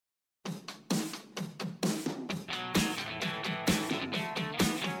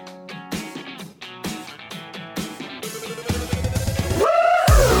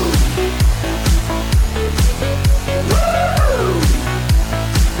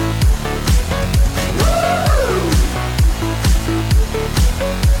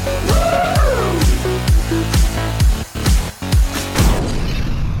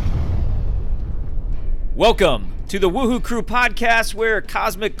Welcome to the Woohoo Crew podcast, where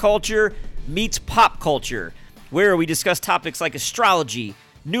cosmic culture meets pop culture, where we discuss topics like astrology,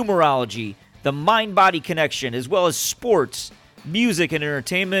 numerology, the mind-body connection, as well as sports, music, and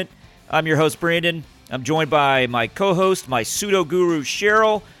entertainment. I'm your host, Brandon. I'm joined by my co-host, my pseudo-guru,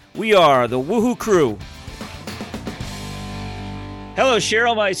 Cheryl. We are the Woohoo Crew. Hello,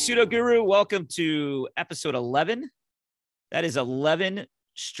 Cheryl, my pseudo-guru. Welcome to episode 11. That is 11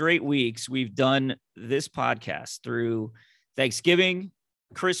 straight weeks we've done this podcast through Thanksgiving,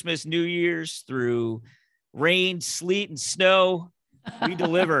 Christmas, New Year's, through rain, sleet, and snow. We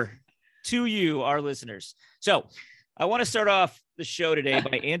deliver to you, our listeners. So I want to start off the show today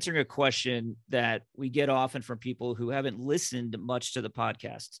by answering a question that we get often from people who haven't listened much to the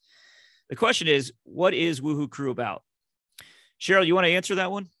podcast. The question is, what is Woohoo Crew about? Cheryl, you want to answer that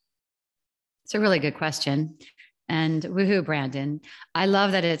one? It's a really good question. And woohoo, Brandon. I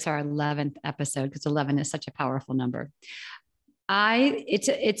love that it's our 11th episode because 11 is such a powerful number.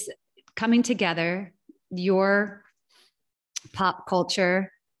 It's coming together, your pop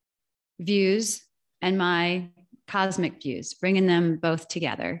culture views and my cosmic views, bringing them both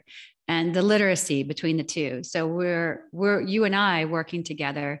together, and the literacy between the two. So we're you and I working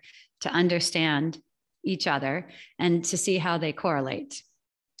together to understand each other and to see how they correlate.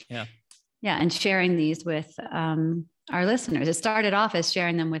 Yeah, and sharing these with our listeners. It started off as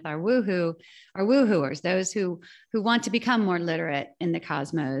sharing them with our woohooers, those who want to become more literate in the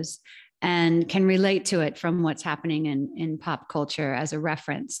cosmos and can relate to it from what's happening in pop culture as a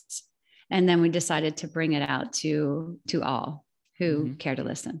reference. And then we decided to bring it out to all who care to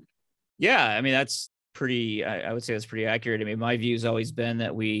listen. Yeah, I mean, that's pretty, I would say that's pretty accurate. I mean, my view has always been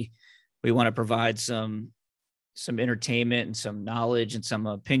that we want to provide some entertainment and some knowledge and some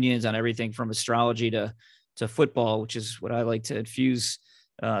opinions on everything from astrology to football, which is what I like to infuse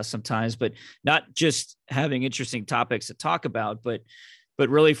sometimes, but not just having interesting topics to talk about, but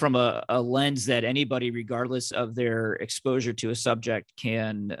really from a lens that anybody, regardless of their exposure to a subject,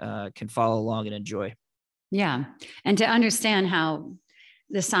 can follow along and enjoy. Yeah. And to understand how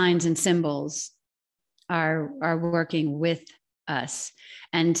the signs and symbols are working with us,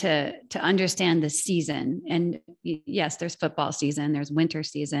 and to understand the season. And yes, there's football season, there's winter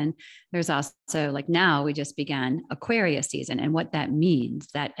season. There's also, like, now we just began Aquarius season, and what that means,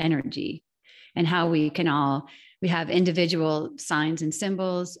 that energy, and how we have individual signs and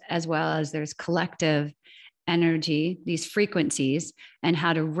symbols, as well as there's collective energy, these frequencies, and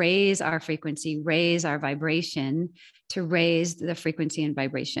how to raise our frequency, raise our vibration, to raise the frequency and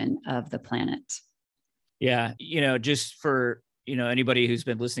vibration of the planet. Yeah. Just for anybody who's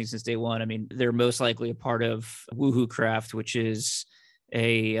been listening since day one, I mean, they're most likely a part of Woohoo Craft, which is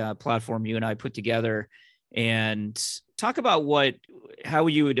a platform you and I put together. And talk about how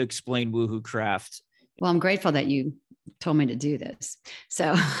you would explain Woohoo Craft. Well, I'm grateful that you told me to do this.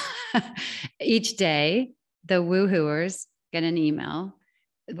 So each day, the woohooers get an email,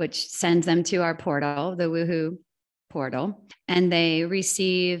 which sends them to our portal, the Woohoo portal, and they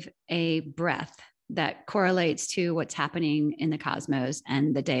receive a breath that correlates to what's happening in the cosmos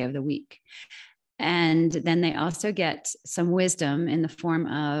and the day of the week. And then they also get some wisdom in the form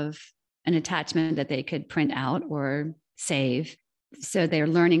of an attachment that they could print out or save. So they're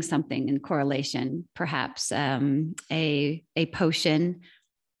learning something in correlation, perhaps a potion,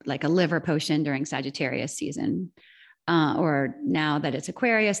 like a liver potion during Sagittarius season. Or now that it's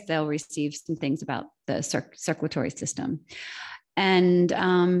Aquarius, they'll receive some things about the circulatory system. And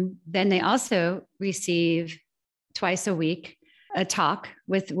then they also receive twice a week a talk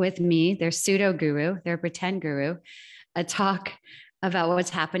with me, their pseudo guru, their pretend guru, a talk about what's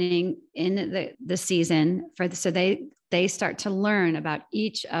happening in the season. So they start to learn about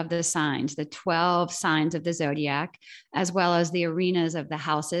each of the signs, the 12 signs of the zodiac, as well as the arenas of the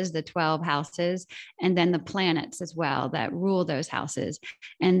houses, the 12 houses, and then the planets as well that rule those houses.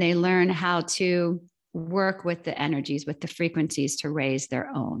 And they learn how to work with the energies, with the frequencies, to raise their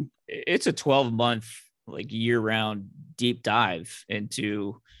own. It's a 12-month, like, year-round deep dive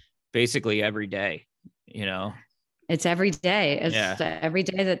into basically every day. It's every day. It's every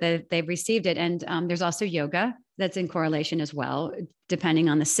day that they've received it. And there's also yoga that's in correlation as well, depending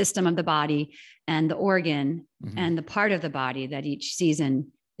on the system of the body and the organ and the part of the body that each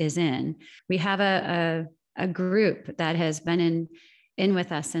season is in. We have a group that has been in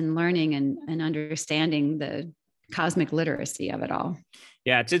with us and learning and understanding the cosmic literacy of it all.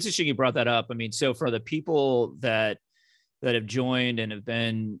 Yeah, it's interesting you brought that up. I mean, so for the people that have joined and have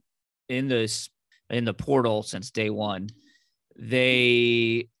been in the portal since day one,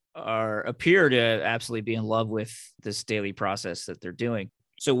 they appear to absolutely be in love with this daily process that they're doing.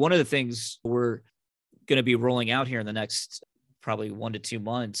 So one of the things we're going to be rolling out here in the next probably 1 to 2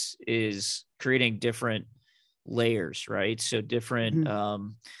 months is creating different layers, right? So different,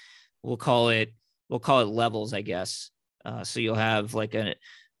 we'll call it levels, I guess. So you'll have like a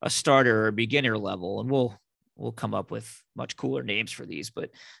starter or beginner level, and we'll come up with much cooler names for these,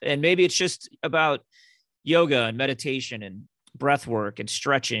 and maybe it's just about yoga and meditation and breath work and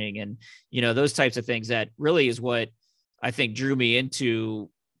stretching and, those types of things. That really is what I think drew me into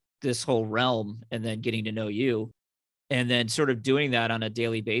this whole realm, and then getting to know you and then sort of doing that on a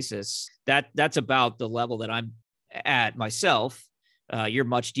daily basis. That's about the level that I'm at myself. You're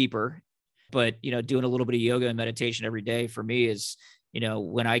much deeper, but, doing a little bit of yoga and meditation every day for me is,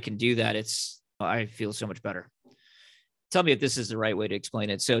 when I can do that, I feel so much better. Tell me if this is the right way to explain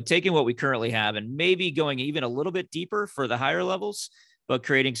it. So taking what we currently have and maybe going even a little bit deeper for the higher levels, but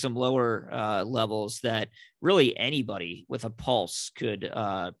creating some lower levels that really anybody with a pulse could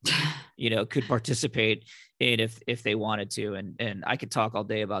participate in if they wanted to. And I could talk all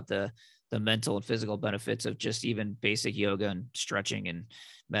day about the mental and physical benefits of just even basic yoga and stretching and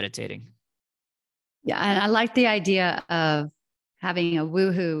meditating. Yeah. And I like the idea of having a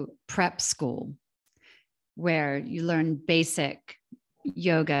woohoo prep school where you learn basic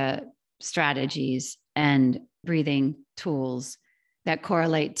yoga strategies and breathing tools that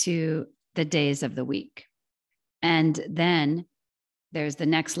correlate to the days of the week. And then there's the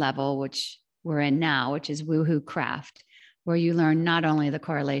next level, which we're in now, which is Woohoo Craft, where you learn not only the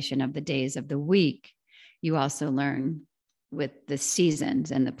correlation of the days of the week, you also learn with the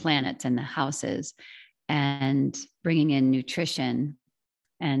seasons and the planets and the houses, and bringing in nutrition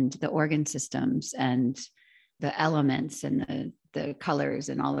and the organ systems and the elements and the colors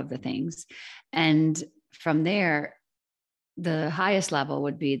and all of the things. And from there, the highest level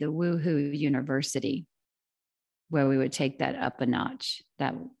would be the Woohoo University, where we would take that up a notch.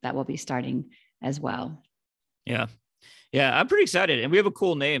 That will be starting as well. Yeah. Yeah. I'm pretty excited. And we have a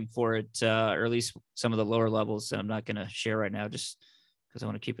cool name for it, or at least some of the lower levels that I'm not going to share right now, just because I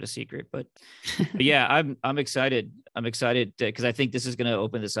want to keep it a secret. But yeah, I'm excited. I'm excited because I think this is going to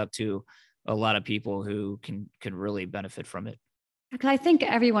open this up to a lot of people who can really benefit from it. Because I think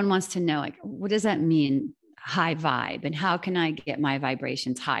everyone wants to know, like, what does that mean, high vibe? And how can I get my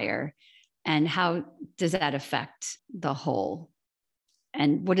vibrations higher? And how does that affect the whole?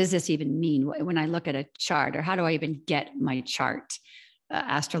 And what does this even mean when I look at a chart, or how do I even get my chart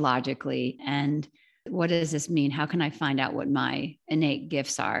astrologically? And what does this mean? How can I find out what my innate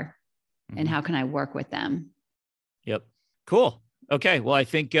gifts are? And how can I work with them? Yep. Cool. Okay. Well, I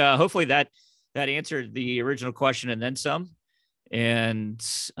think hopefully that answered the original question and then some. And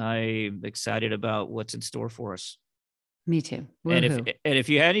I'm excited about what's in store for us. Me too. Woohoo. And if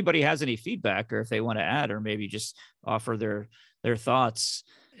anybody has any feedback, or if they want to add, or maybe just offer their thoughts,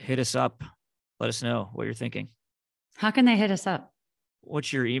 hit us up. Let us know what you're thinking. How can they hit us up?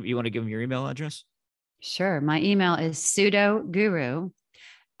 What's your you want to give them your email address? Sure. My email is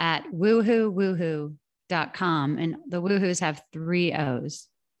pseudoguru@woohoowoohoo.com. And the woohoos have 3 O's,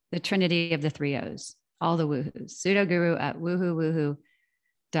 the trinity of the 3 O's, all the woohoos.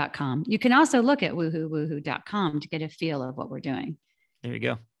 pseudoguru@woohoowoohoo.com. You can also look at woohoowoohoo.com to get a feel of what we're doing. There you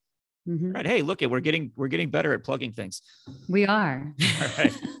go. Mm-hmm. All right. Hey, look, we're getting better at plugging things. We are. All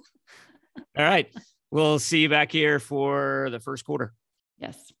right. All right. We'll see you back here for the first quarter.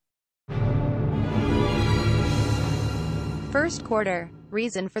 Yes. First quarter,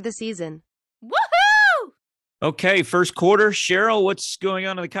 reason for the season. Woohoo! Okay, first quarter. Cheryl, what's going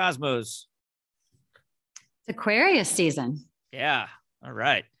on in the cosmos? It's Aquarius season. Yeah. All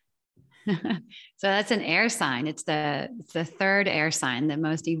right. So that's an air sign. It's the third air sign, the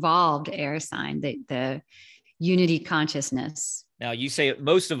most evolved air sign, the unity consciousness. Now you say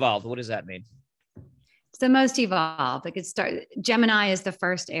most evolved. What does that mean? It's the most evolved. Like Gemini is the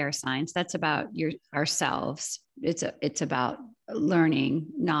first air sign. So that's about ourselves. It's about learning,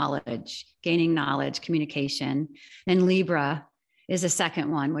 knowledge, gaining knowledge, communication. And Libra is the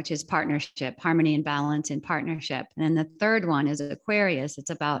second one, which is partnership, harmony and balance in partnership. And then the third one is Aquarius. It's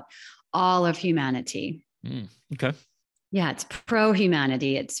about all of humanity. Okay. Yeah, it's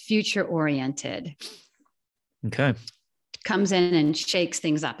pro-humanity. It's future-oriented. Okay. It comes in and shakes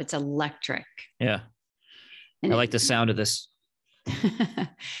things up. It's electric. Yeah. And I like the sound of this.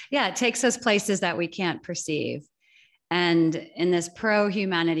 Yeah, it takes us places that we can't perceive. And in this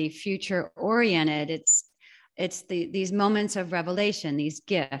pro-humanity, future-oriented, it's these moments of revelation, these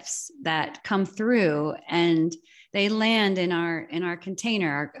gifts that come through, and they land in our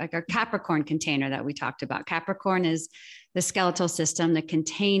container, our Capricorn container that we talked about. Capricorn is the skeletal system, the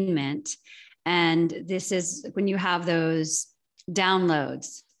containment. And this is when you have those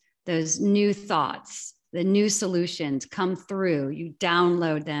downloads, those new thoughts, the new solutions come through, you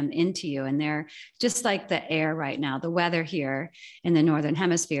download them into you. And they're just like the air right now, the weather here in the Northern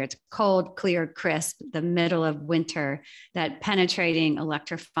Hemisphere. It's cold, clear, crisp, the middle of winter, that penetrating,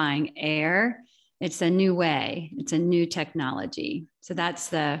 electrifying air. It's a new way. It's a new technology. So that's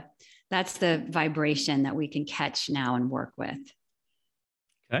the vibration that we can catch now and work with.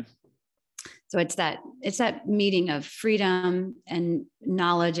 Okay. So it's that meeting of freedom and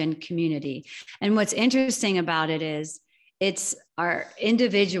knowledge and community. And what's interesting about it is it's our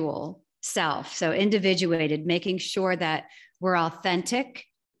individual self. So individuated, making sure that we're authentic,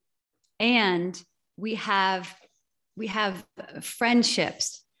 and we have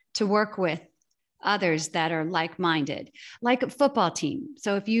friendships to work with others that are like-minded, like a football team.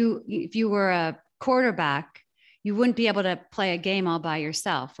 So if you were a quarterback, you wouldn't be able to play a game all by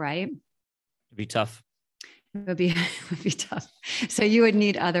yourself, right? It'd be tough. It would be tough. So you would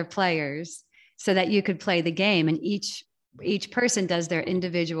need other players so that you could play the game. And each person does their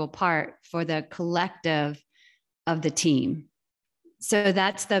individual part for the collective of the team. So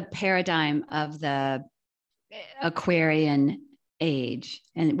that's the paradigm of the Aquarian age,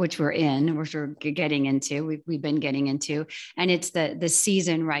 and which we're getting into, we've been getting into. And it's the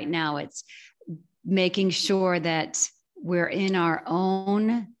season right now. It's making sure that we're in our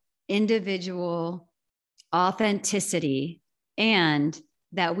own individual authenticity, and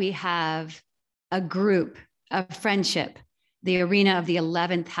that we have a group, a friendship, the arena of the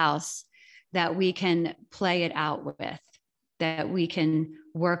 11th house that we can play it out with, that we can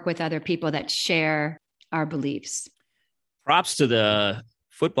work with other people that share our beliefs. Props to the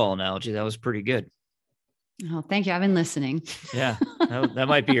football analogy. That was pretty good. Oh, thank you. I've been listening. Yeah, that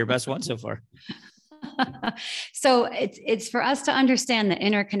might be your best one so far. So it's for us to understand the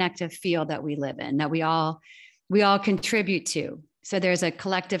interconnected field that we live in, that we all contribute to. So there's a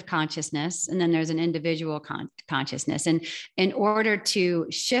collective consciousness, and then there's an individual consciousness. And in order to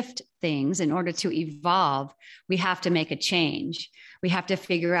shift things, in order to evolve, we have to make a change. We have to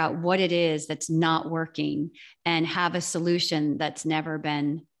figure out what it is that's not working and have a solution that's never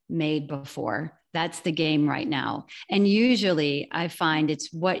been made before. That's the game right now. And usually I find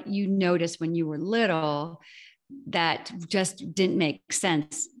it's what you noticed when you were little that just didn't make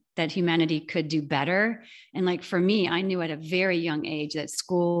sense, that humanity could do better. And like for me, I knew at a very young age that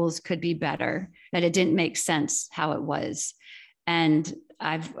schools could be better, that it didn't make sense how it was. And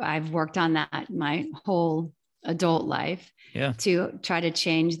I've worked on that my whole adult life, to try to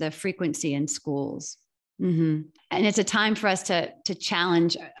change the frequency in schools. Mm-hmm. And it's a time for us to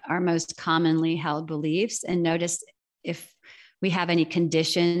challenge our most commonly held beliefs and notice if we have any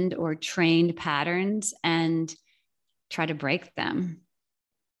conditioned or trained patterns and try to break them.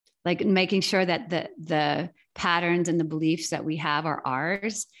 Like making sure that the patterns and the beliefs that we have are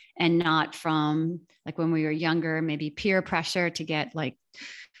ours and not from, like when we were younger, maybe peer pressure to get like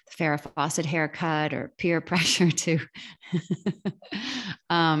the Farrah Fawcett haircut, or peer pressure to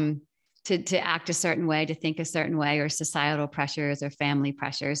act a certain way, to think a certain way, or societal pressures or family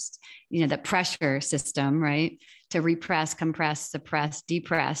pressures, the pressure system, right? To repress, compress, suppress,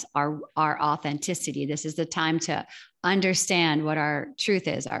 depress our authenticity. This is the time to understand what our truth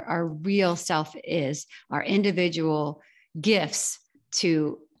is, our real self is, our individual gifts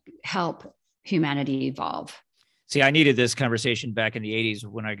to help humanity evolve. See, I needed this conversation back in the 80s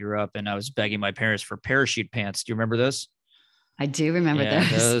when I grew up, and I was begging my parents for parachute pants. Do you remember those? I do remember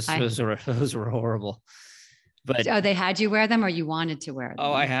those. Those were horrible. But they had you wear them, or you wanted to wear them?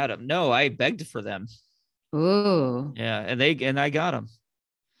 Oh, I had them. No, I begged for them. Ooh. Yeah, and I got them.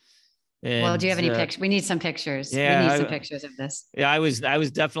 And, well, do you have any pictures? We need some pictures. Yeah, we need some pictures of this. Yeah, I was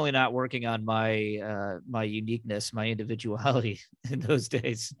definitely not working on my my uniqueness, my individuality in those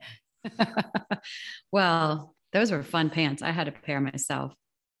days. Well, those were fun pants. I had a pair myself.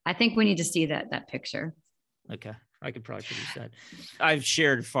 I think we need to see that picture. Okay. I could probably produce that. I've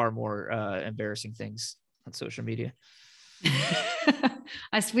shared far more embarrassing things on social media.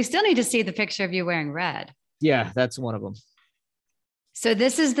 We still need to see the picture of you wearing red. Yeah, that's one of them. So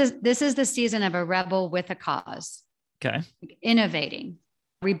this is the season of a rebel with a cause. Okay. Innovating,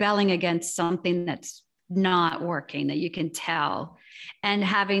 rebelling against something that's not working, that you can tell, and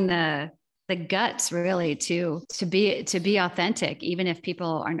having the guts really to be authentic, even if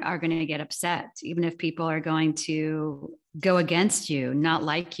people are going to get upset, even if people are going to go against you, not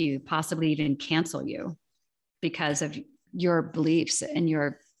like you, possibly even cancel you because of your beliefs and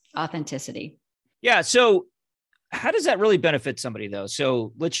your authenticity. Yeah. So how does that really benefit somebody though?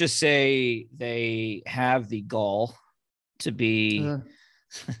 So let's just say they have the gall to be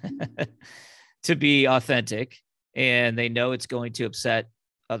to be authentic, and they know it's going to upset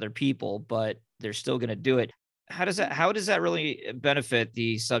other people, but they're still going to do it. How does that really benefit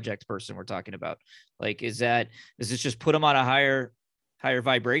the subject person we're talking about? Like, does this just put them on a higher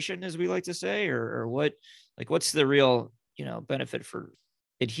vibration, as we like to say, or what, like, what's the real, benefit for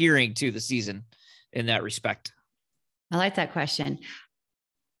adhering to the season in that respect? I like that question.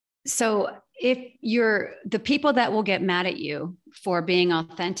 So if the people that will get mad at you for being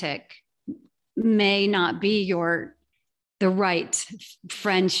authentic may not be the right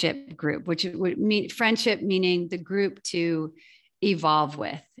friendship group, which would mean friendship, meaning the group to evolve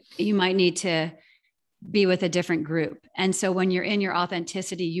with. You might need to be with a different group. And so when you're in your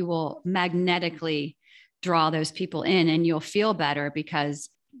authenticity, you will magnetically draw those people in, and you'll feel better because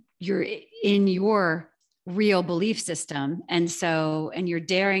you're in your real belief system. And you're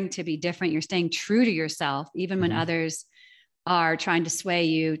daring to be different. You're staying true to yourself, even when others are trying to sway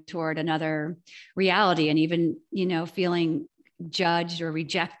you toward another reality. And even, feeling judged or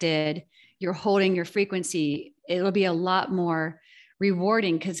rejected, you're holding your frequency. It'll be a lot more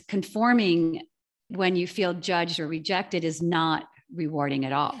rewarding, because conforming when you feel judged or rejected is not rewarding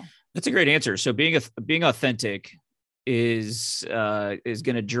at all. That's a great answer. So being authentic is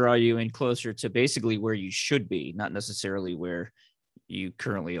going to draw you in closer to basically where you should be, not necessarily where you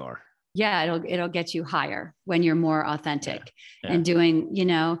currently are. Yeah, it'll get you higher when you're more authentic and doing,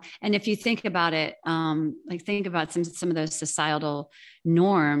 and if you think about it, think about some of those societal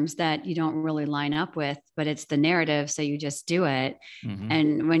norms that you don't really line up with, but it's the narrative. So you just do it. Mm-hmm.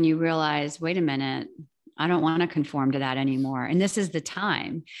 And when you realize, wait a minute, I don't want to conform to that anymore. And this is the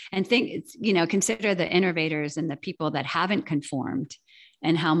time. And consider the innovators and the people that haven't conformed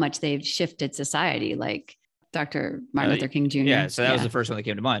and how much they've shifted society. Like Dr. Martin Luther King Jr. Yeah. So that was the first one that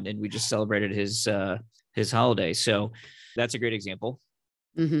came to mind. And we just celebrated his holiday. So that's a great example.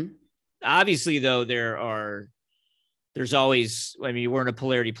 Mm-hmm. Obviously, though, there's always, we're in a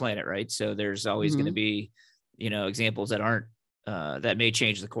polarity planet, right? So there's always going to be, examples that aren't, that may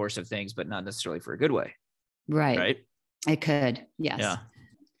change the course of things, but not necessarily for a good way. Right. It could. Yes. Yeah.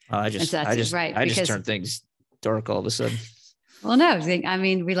 I just turned things dark all of a sudden. Well, no,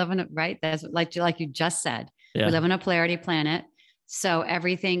 we live in right. That's like you just said. Yeah. We live on a polarity planet. So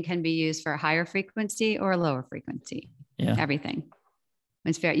everything can be used for a higher frequency or a lower frequency. Yeah. Everything.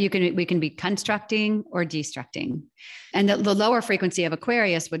 It's fair. We can be constructing or destructing. And the lower frequency of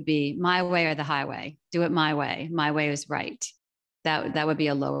Aquarius would be my way or the highway. Do it my way. My way is right. That would be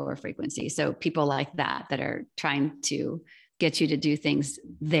a lower frequency. So people like that are trying to get you to do things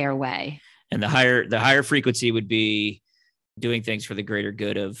their way. And the higher frequency would be doing things for the greater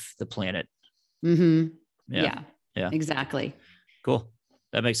good of the planet. Mm-hmm. Yeah, exactly. Cool.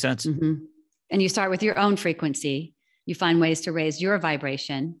 That makes sense. Mm-hmm. And you start with your own frequency. You find ways to raise your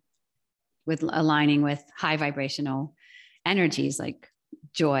vibration with aligning with high vibrational energies like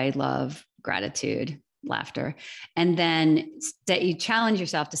joy, love, gratitude, laughter. And then you challenge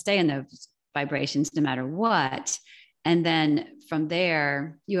yourself to stay in those vibrations no matter what. And then from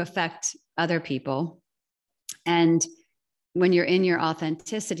there, you affect other people. And when you're in your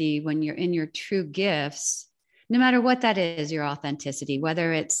authenticity, when you're in your true gifts, no matter what that is, your authenticity,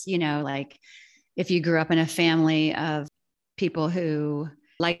 whether it's, like if you grew up in a family of people who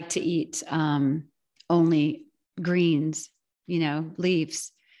like to eat only greens,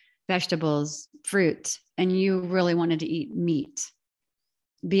 leaves, vegetables, fruit, and you really wanted to eat meat,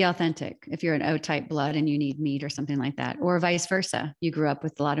 be authentic. If you're an O-type blood and you need meat or something like that, or vice versa, you grew up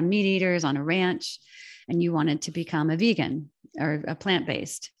with a lot of meat eaters on a ranch and you wanted to become a vegan or a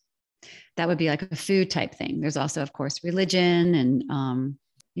plant-based, that would be like a food type thing. There's also, of course, religion and,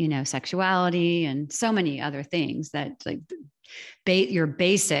 sexuality and so many other things that like your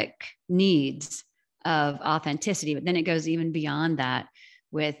basic needs of authenticity. But then it goes even beyond that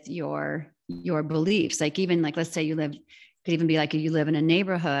with your beliefs. Like even like, let's say could even be like you live in a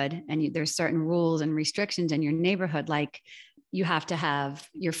neighborhood and there's certain rules and restrictions in your neighborhood. Like you have to have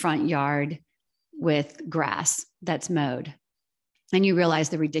your front yard with grass that's mowed. And you realize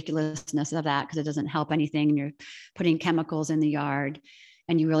the ridiculousness of that because it doesn't help anything. And you're putting chemicals in the yard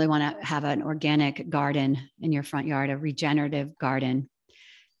and you really want to have an organic garden in your front yard, a regenerative garden.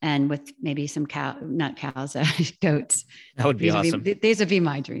 And with maybe some goats. That would be awesome. These would be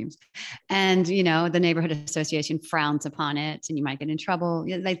my dreams. And, the neighborhood association frowns upon it and you might get in trouble,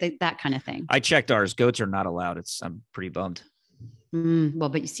 like that kind of thing. I checked ours. Goats are not allowed. I'm pretty bummed. Well,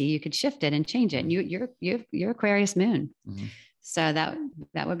 but you see, you could shift it and change it. And you're Aquarius moon. Mm-hmm. So that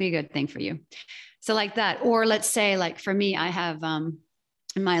would be a good thing for you. So like that, or let's say like for me, I have,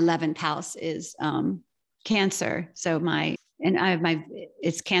 my 11th house is, Cancer. So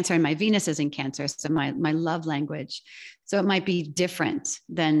it's Cancer and my Venus is in Cancer. So my love language. So it might be different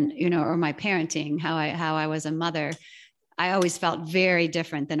than, or my parenting, how I was a mother. I always felt very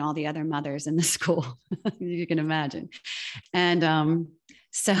different than all the other mothers in the school. You can imagine. And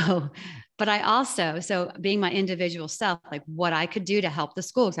but I also, so being my individual self, like what I could do to help the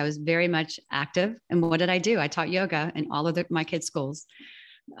school, because I was very much active. And what did I do? I taught yoga in all of my kids' schools,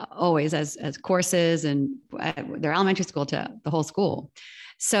 always as courses, and their elementary school to the whole school.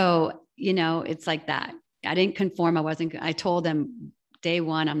 So, it's like that. I didn't conform. I told them day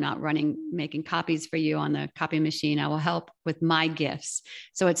one, I'm not making copies for you on the copy machine. I will help with my gifts.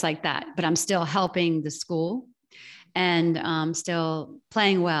 So it's like that, but I'm still helping the school and still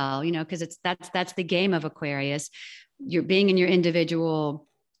playing well, because that's the game of Aquarius. You're being in your individual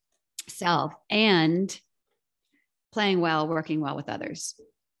self and playing well, working well with others.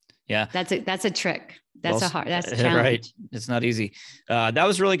 Yeah. That's a trick. That's a challenge. Right. It's not easy. That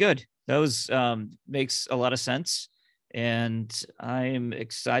was really good. That was, makes a lot of sense. And I'm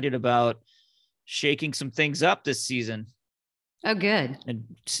excited about shaking some things up this season. Oh, good.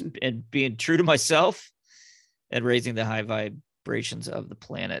 And being true to myself and raising the high vibrations of the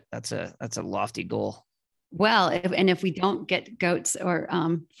planet. That's a lofty goal. Well, if we don't get goats or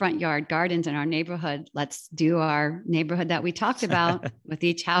front yard gardens in our neighborhood, let's do our neighborhood that we talked about with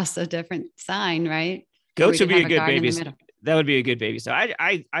each house a different sign, right? Goats would be a good baby. That would be a good baby. So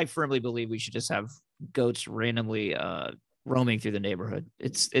I firmly believe we should just have goats randomly roaming through the neighborhood.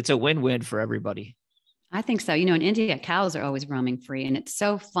 It's a win-win for everybody. I think so. In India, cows are always roaming free, and it's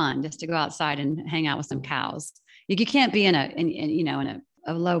so fun just to go outside and hang out with some cows. You can't be in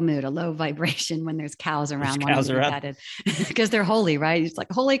a low mood, a low vibration when there's cows around. Because they're holy, right? It's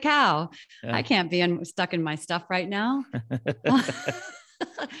like, holy cow. Yeah. I can't be stuck in my stuff right now.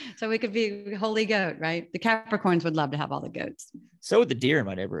 So we could be holy goat, right? The Capricorns would love to have all the goats. So would the deer in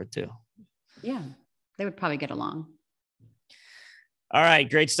my neighborhood too. Yeah, they would probably get along. All right.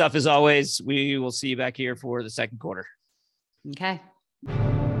 Great stuff as always. We will see you back here for the second quarter. Okay.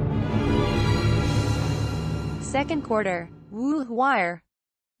 Second quarter. Woo wire.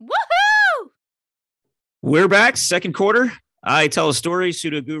 Woohoo! We're back. Second quarter. I tell a story.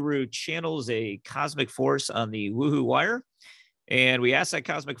 Pseudo Guru channels a cosmic force on the Woohoo Wire. And we asked that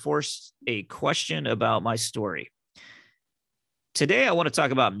cosmic force a question about my story. Today, I want to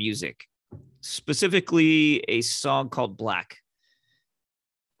talk about music, specifically a song called Black.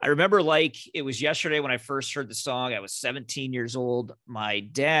 I remember like it was yesterday when I first heard the song. I was 17 years old. My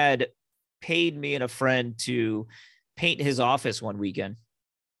dad paid me and a friend to paint his office one weekend.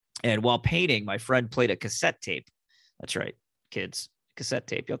 And while painting, my friend played a cassette tape. That's right, kids, cassette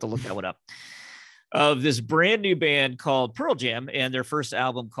tape. You have to look that one up. Of this brand new band called Pearl Jam and their first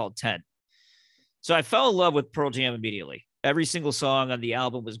album called 10. So I fell in love with Pearl Jam immediately. Every single song on the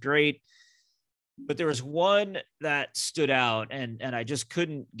album was great. But there was one that stood out and I just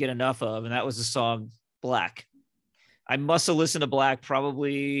couldn't get enough of, and that was the song Black. I must have listened to Black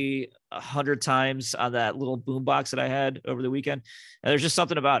probably 100 times on that little boombox that I had over the weekend. And there's just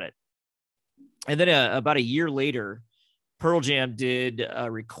something about it. And then about a year later, Pearl Jam did a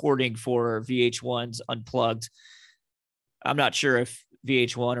recording for VH1's Unplugged. I'm not sure if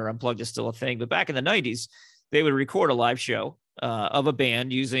VH1 or Unplugged is still a thing, but back in the 90s, they would record a live show of a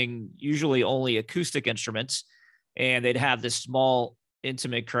band using usually only acoustic instruments, and they'd have this small,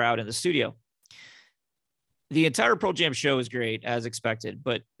 intimate crowd in the studio. The entire Pearl Jam show is great, as expected,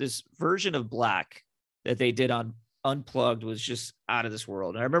 but this version of Black that they did on Unplugged was just out of this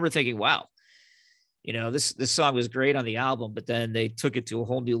world. And I remember thinking, wow, this song was great on the album, but then they took it to a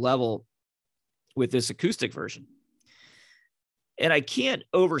whole new level with this acoustic version. And I can't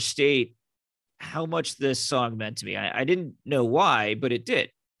overstate how much this song meant to me. I didn't know why, but it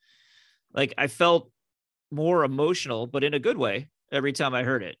did. Like, I felt more emotional, but in a good way every time I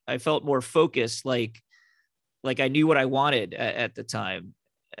heard it. I felt more focused, like I knew what I wanted at the time.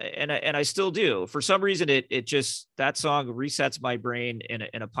 And I still do. For some reason, it just, that song resets my brain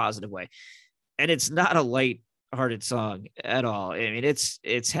in a positive way. And it's not a light-hearted song at all. I mean,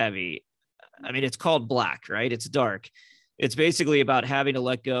 it's heavy. I mean, it's called Black, right? It's dark. It's basically about having to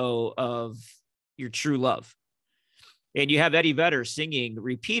let go of your true love. And you have Eddie Vedder singing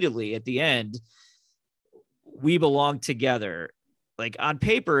repeatedly at the end, "We belong together." Like, on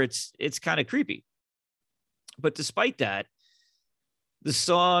paper, it's kind of creepy. But despite that, the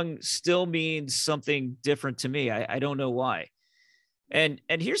song still means something different to me. I don't know why. And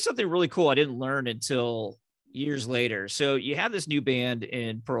here's something really cool I didn't learn until years later. So you have this new band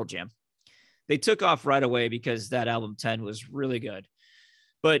in Pearl Jam. They took off right away because that album 10 was really good.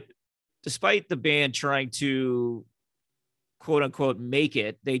 But despite the band trying to, quote unquote, make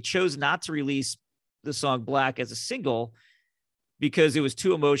it, they chose not to release the song Black as a single because it was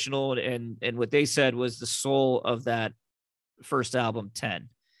too emotional. And what they said was the soul of that first album, 10.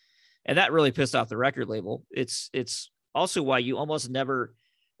 And that really pissed off the record label. It's also why you almost never,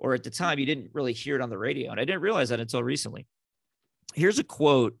 or at the time, you didn't really hear it on the radio. And I didn't realize that until recently. Here's a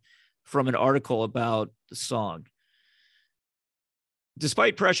quote from an article about the song.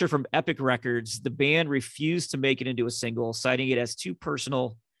 Despite pressure from Epic Records, the band refused to make it into a single, citing it as too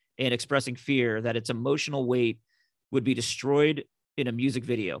personal and expressing fear that its emotional weight would be destroyed in a music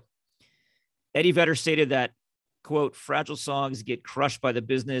video. Eddie Vedder stated that, quote, fragile songs get crushed by the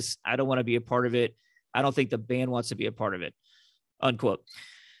business. I don't want to be a part of it. I don't think the band wants to be a part of it, unquote.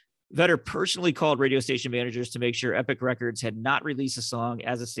 Vedder personally called radio station managers to make sure Epic Records had not released a song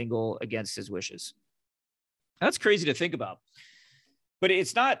as a single against his wishes. That's crazy to think about. But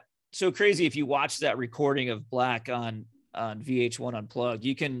it's not so crazy if you watch that recording of Black on VH1 Unplugged.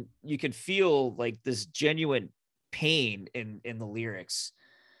 You can feel like this genuine pain in the lyrics,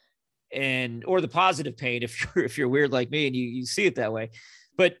 or the positive pain if you're weird like me and you see it that way.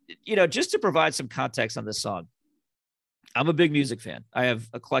 But just to provide some context on this song, I'm a big music fan. I have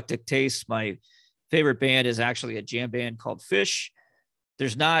eclectic tastes. My favorite band is actually a jam band called Fish.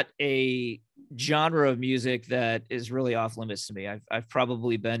 There's not a genre of music that is really off limits to me. I've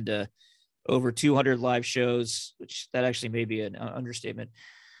probably been to over 200 live shows, which that actually may be an understatement.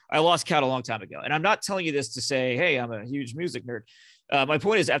 I lost count a long time ago. And I'm not telling you this to say, hey, I'm a huge music nerd. My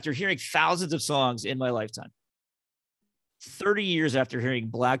point is, after hearing thousands of songs in my lifetime, 30 years after hearing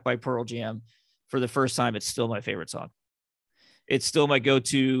Black by Pearl Jam for the first time, it's still my favorite song. It's still my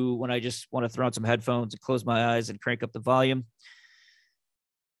go-to when I just want to throw on some headphones and close my eyes and crank up the volume.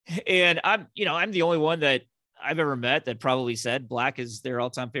 And I'm the only one that I've ever met that probably said Black is their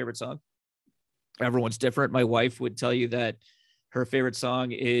all-time favorite song. Everyone's different. My wife would tell you that her favorite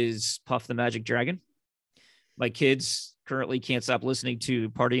song is Puff the Magic Dragon. My kids currently can't stop listening to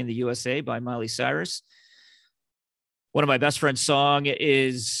Party in the USA by Miley Cyrus. One of my best friend's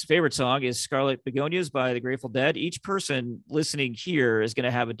favorite song is Scarlet Begonias by the Grateful Dead. Each person listening here is going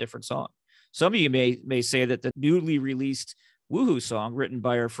to have a different song. Some of you may say that the newly released Woohoo song written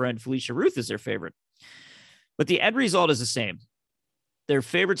by our friend Felicia Ruth is their favorite. But the end result is the same. Their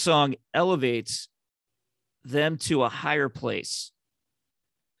favorite song elevates them to a higher place.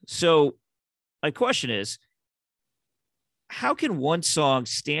 So my question is, how can one song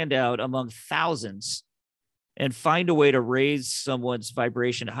stand out among thousands and find a way to raise someone's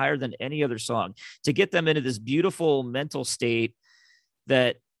vibration higher than any other song, to get them into this beautiful mental state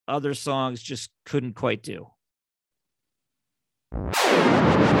that other songs just couldn't quite do?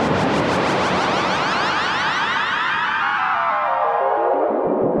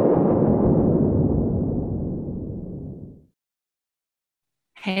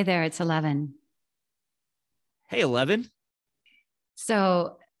 Hey there, it's 11. Hey, 11.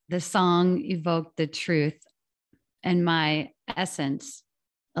 So the song evoked the truth, and my essence,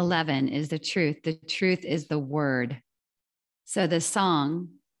 11, is the truth. The truth is the word. So the song,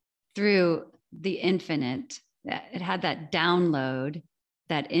 through the infinite, it had that download,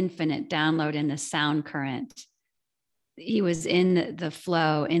 that infinite download in the sound current. He was in the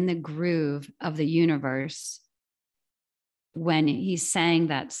flow, in the groove of the universe when he sang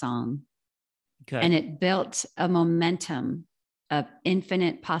that song. Okay. And it built a momentum of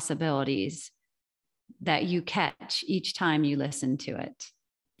infinite possibilities that you catch each time you listen to it.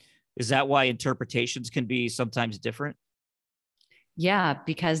 Is that why interpretations can be sometimes different? Yeah,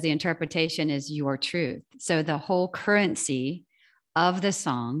 because the interpretation is your truth. So the whole currency of the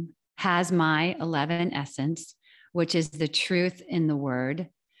song has my 11 essence, which is the truth in the word,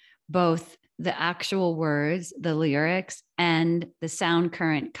 both the actual words, the lyrics, and the sound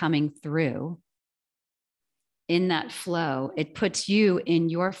current coming through. In that flow, it puts you in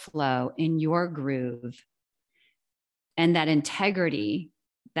your flow, in your groove. And that integrity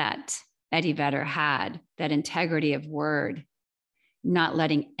that Eddie Vedder had, that integrity of word, not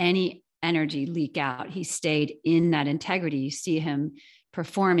letting any energy leak out. He stayed in that integrity. You see him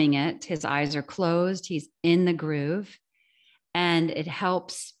performing it. His eyes are closed. He's in the groove. And it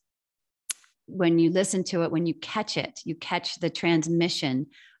helps when you listen to it, when you catch it, you catch the transmission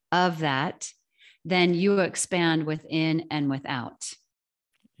of that, then you expand within and without.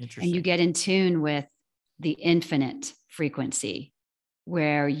 Interesting. And you get in tune with the infinite frequency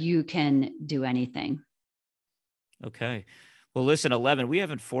where you can do anything. Okay. Well, listen, 11, we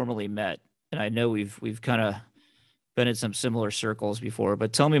haven't formally met, and I know we've kind of been in some similar circles before,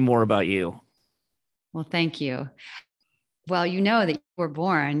 but tell me more about you. Well, thank you. Well, you know that you were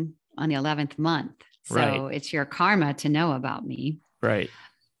born on the 11th month. So Right. It's your karma to know about me. Right.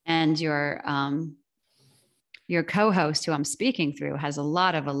 And your Your co-host, who I'm speaking through, has a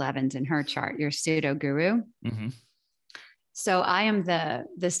lot of 11s in her chart, your pseudo guru. Mm-hmm. So I am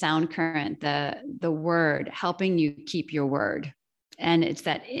the sound current, the word, helping you keep your word. And it's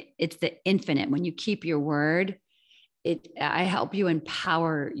the infinite. When you keep your word, I help you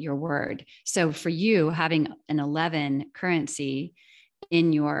empower your word. So for you, having an 11 currency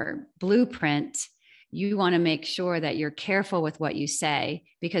in your blueprint, you want to make sure that you're careful with what you say,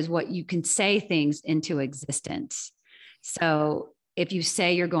 because what you can say things into existence. So if you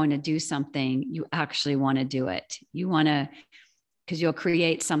say you're going to do something, you actually want to do it. You want to, because you'll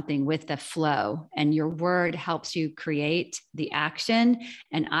create something with the flow, and your word helps you create the action.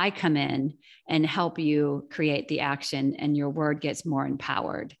 And I come in and help you create the action, and your word gets more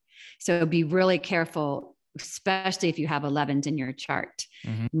empowered. So be really careful, especially if you have 11s in your chart,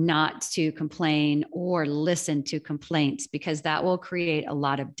 not to complain or listen to complaints, because that will create a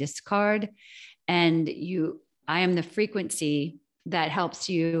lot of discard. And I am the frequency that helps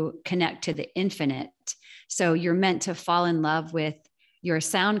you connect to the infinite. So you're meant to fall in love with your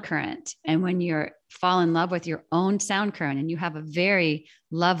sound current. And when you fall in love with your own sound current, and you have a very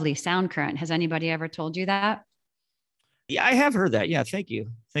lovely sound current. Has anybody ever told you that? Yeah, I have heard that. Yeah. Thank you.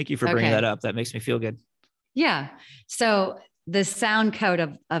 Thank you for bringing that up. That makes me feel good. Yeah. So the sound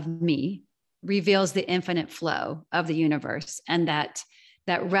code of me reveals the infinite flow of the universe, and that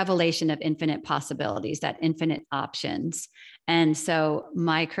revelation of infinite possibilities, that infinite options. And so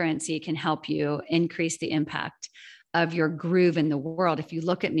my currency can help you increase the impact of your groove in the world. If you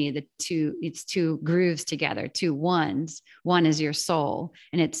look at me, it's two grooves together, two ones. One is your soul,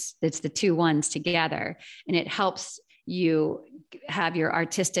 and it's the two ones together. And it helps you have your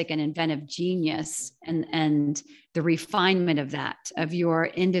artistic and inventive genius and the refinement of that, of your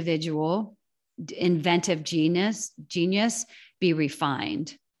individual inventive genius be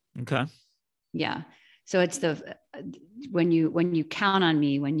refined. Okay. Yeah. So it's when you count on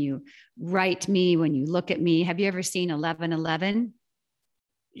me, when you write me, when you look at me. Have you ever seen 1111?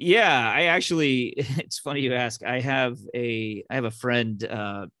 Yeah, I actually, it's funny you ask. I have a friend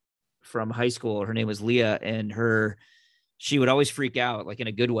from high school. Her name was Leah, and she would always freak out, like in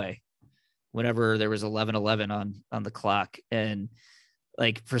a good way, whenever there was 11:11 on the clock. And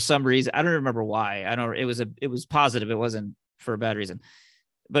like, for some reason, I don't remember why. It was positive. It wasn't for a bad reason.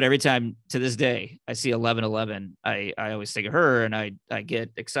 But every time to this day I see 11:11, I always think of her, and I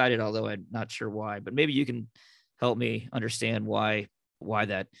get excited, although I'm not sure why. But maybe you can help me understand why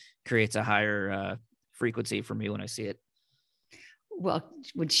that creates a higher frequency for me when I see it. Well,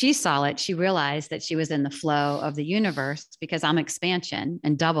 when she saw it, she realized that she was in the flow of the universe, because I'm expansion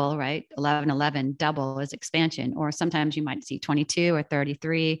and double, right? 11:11, double is expansion. Or sometimes you might see 22 or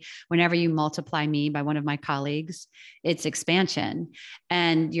 33. Whenever you multiply me by one of my colleagues, it's expansion.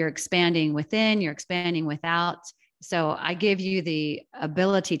 And you're expanding within, you're expanding without. So I give you the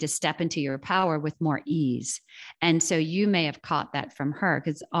ability to step into your power with more ease. And so you may have caught that from her,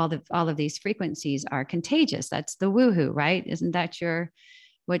 because all of these frequencies are contagious. That's the woohoo, right? Isn't that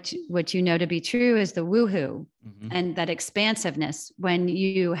what you know to be true is the woohoo, and that expansiveness when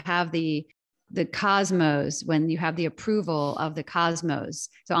you have the cosmos, when you have the approval of the cosmos.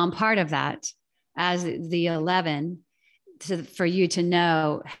 So I'm part of that as the 11. For you to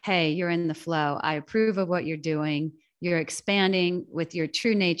know, hey, you're in the flow. I approve of what you're doing. You're expanding with your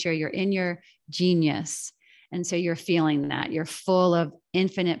true nature. You're in your genius. And so you're feeling that. You're full of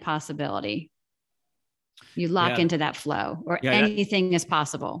infinite possibility. You lock into that flow, or anything is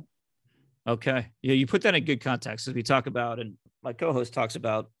possible. Okay. Yeah, you put that in good context, as we talk about, and my co-host talks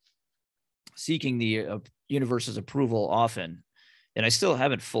about seeking the universe's approval often. And I still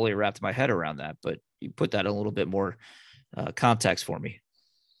haven't fully wrapped my head around that, but you put that in a little bit more context for me.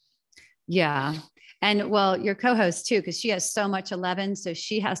 Yeah. And well, your co-host too, because she has so much 11. So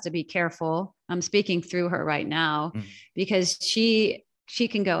she has to be careful. I'm speaking through her right now, because she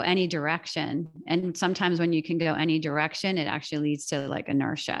can go any direction. And sometimes when you can go any direction, it actually leads to like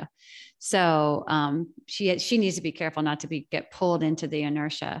inertia. So she needs to be careful not to get pulled into the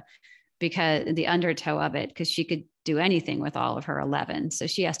inertia, because the undertow of it, because she could do anything with all of her 11. So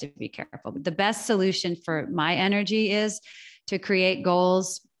she has to be careful. But the best solution for my energy is to create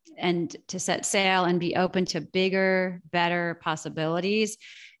goals and to set sail and be open to bigger, better possibilities.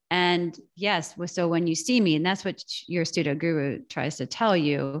 And yes, so when you see me, and that's what your pseudo guru tries to tell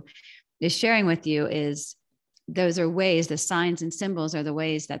you, is sharing with you, is those are ways, the signs and symbols are the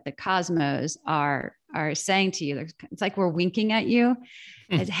ways that the cosmos are saying to you. It's like we're winking at you.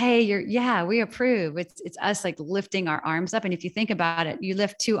 As, hey, we approve. It's us like lifting our arms up. And if you think about it, you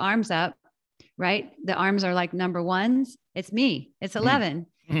lift two arms up, right? The arms are like number ones. It's me. It's 11.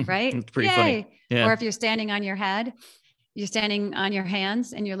 right? It's pretty Yay. funny. Yeah. Or if you're standing on your head, you're standing on your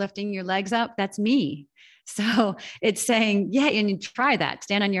hands and you're lifting your legs up. That's me. So it's saying, yeah, and you try that.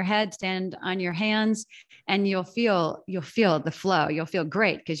 Stand on your head, stand on your hands, and you'll feel the flow. You'll feel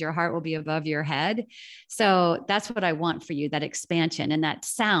great because your heart will be above your head. So that's what I want for you, that expansion and that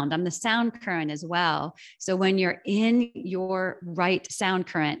sound. I'm the sound current as well. So when you're in your right sound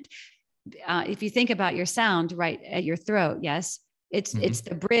current, if you think about your sound right at your throat, yes, it's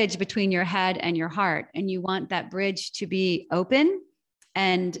the bridge between your head and your heart, and you want that bridge to be open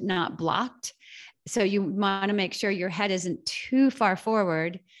and not blocked. So you want to make sure your head isn't too far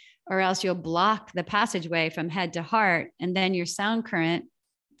forward, or else you'll block the passageway from head to heart, and then your sound current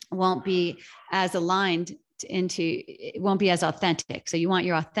won't be as aligned it won't be as authentic. So you want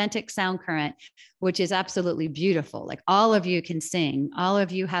your authentic sound current, which is absolutely beautiful. Like all of you can sing, all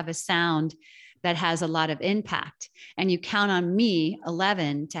of you have a sound that has a lot of impact, and you count on me,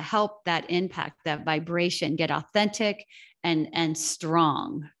 11, to help that impact, that vibration get authentic and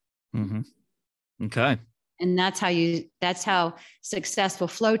strong. Mm-hmm. Okay. And that's how success will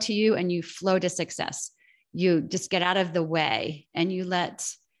flow to you, and you flow to success. You just get out of the way and you let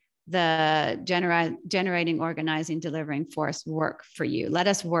the generating, organizing, delivering force work for you. Let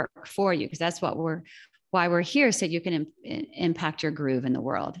us work for you, because that's why we're here, so you can impact your groove in the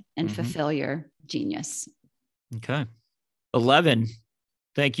world and fulfill your genius. Okay. 11,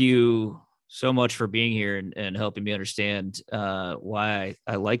 thank you so much for being here and helping me understand why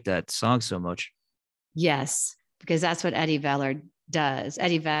I like that song so much. Yes, because that's what Eddie Vedder does.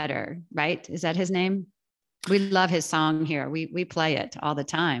 Eddie Vedder, right? Is that his name? We love his song here. We play it all the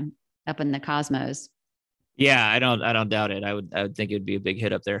time up in the cosmos. Yeah, I don't doubt it. I would think it would be a big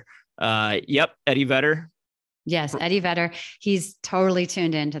hit up there. Yep, Eddie Vedder. Yes, Eddie Vedder. He's totally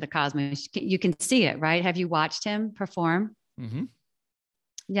tuned into the cosmos. You can see it, right? Have you watched him perform? Mm-hmm.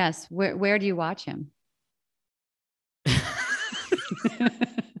 Yes. Where do you watch him?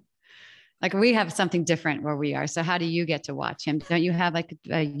 Like, we have something different where we are. So how do you get to watch him? Don't you have like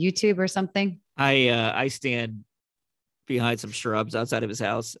a YouTube or something? I stand behind some shrubs outside of his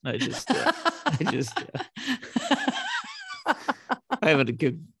house. I have a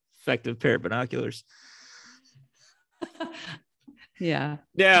good effective pair of binoculars. Yeah.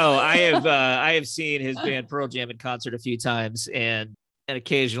 No, I have seen his band Pearl Jam in concert a few times, and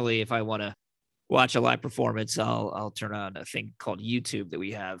occasionally, if I want to watch a live performance, I'll turn on a thing called YouTube that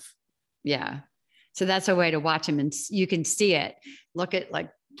we have. Yeah. So that's a way to watch him, and you can see it. Look at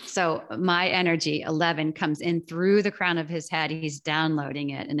so my energy 11 comes in through the crown of his head. He's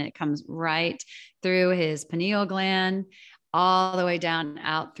downloading it, and it comes right through his pineal gland, all the way down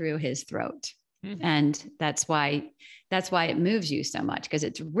out through his throat. Mm-hmm. And that's why it moves you so much, because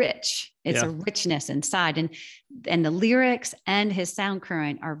it's rich. It's a richness inside, and the lyrics and his sound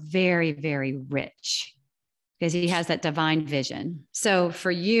current are very, very rich, because he has that divine vision. So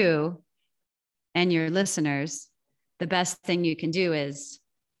for you and your listeners, the best thing you can do is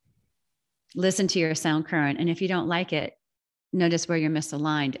listen to your sound current. And if you don't like it, notice where you're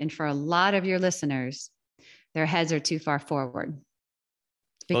misaligned. And for a lot of your listeners, their heads are too far forward,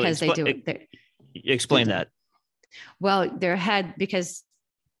 because Explain that. Well, their head, because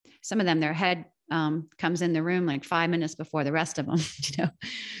some of them, their head comes in the room like 5 minutes before the rest of them,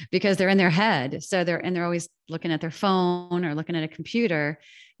 because they're in their head. So they're always looking at their phone or looking at a computer.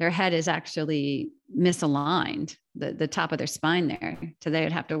 Their head is actually misaligned, the top of their spine there. So they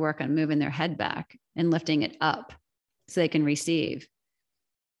would have to work on moving their head back and lifting it up so they can receive.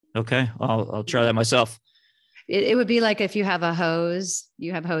 Okay. I'll try that myself. It would be like if you have a hose,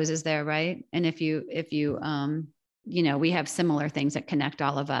 you have hoses there, right? And if you we have similar things that connect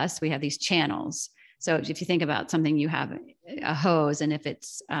all of us. We have these channels. So if you think about something, you have a hose, and if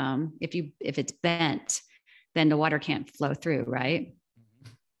it's bent, then the water can't flow through, right?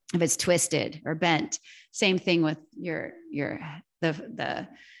 If it's twisted or bent, same thing with the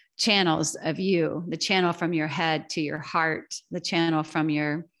channels of you, the channel from your head to your heart, the channel from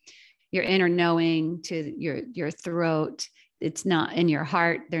your inner knowing to your throat. It's not in your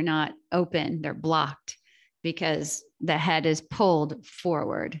heart. They're not open. They're blocked because the head is pulled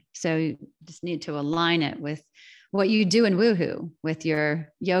forward. So you just need to align it with what you do in Woohoo, with your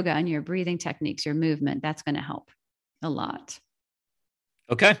yoga and your breathing techniques, your movement. That's going to help a lot.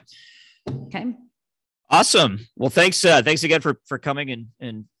 Okay. Awesome. Well, thanks again for coming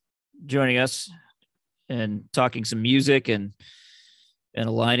and joining us and talking some music and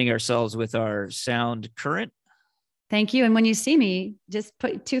aligning ourselves with our sound current. Thank you. And when you see me, just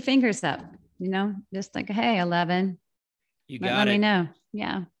put 2 fingers up, just like, hey, 11. You got it. Let me know.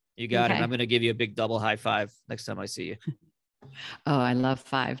 Yeah. You got it. I'm going to give you a big double high five next time I see you. Oh, I love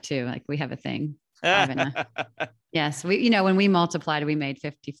 5 too. Like we have a thing. 5 and yes, when we multiplied, we made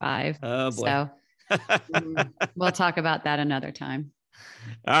 55. Oh boy. So we'll talk about that another time.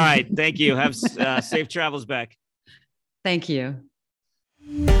 All right. Thank you. Have safe travels back. Thank you.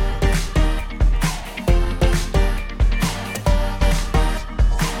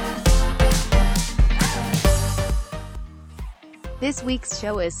 This week's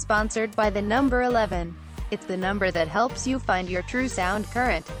show is sponsored by the number 11. It's the number that helps you find your true sound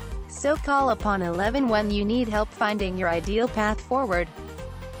current. So call upon 11 when you need help finding your ideal path forward.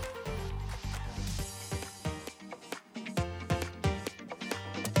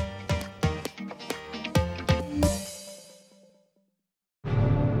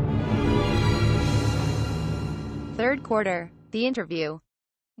 Third quarter, the interview.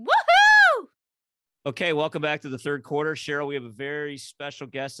 Woohoo! Okay, welcome back to the third quarter. Cheryl, we have a very special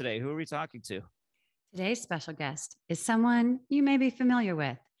guest today. Who are we talking to? Today's special guest is someone you may be familiar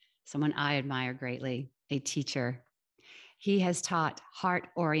with, someone I admire greatly, a teacher. He has taught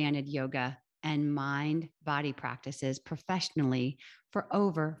heart-oriented yoga and mind-body practices professionally for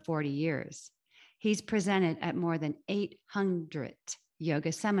over 40 years. He's presented at more than 800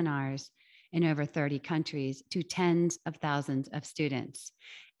 yoga seminars in over 30 countries to tens of thousands of students.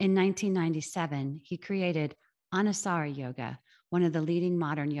 In 1997, he created Anusara Yoga, one of the leading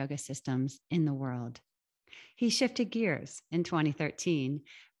modern yoga systems in the world. He shifted gears in 2013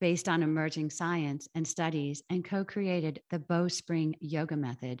 based on emerging science and studies and co-created the Bowspring Yoga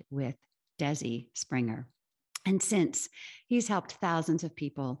Method with Desi Springer. And since, he's helped thousands of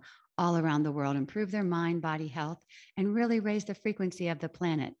people all around the world improve their mind, body health, and really raise the frequency of the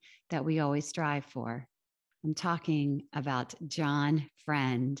planet that we always strive for. I'm talking about John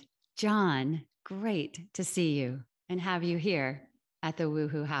Friend. John, great to see you and have you here at the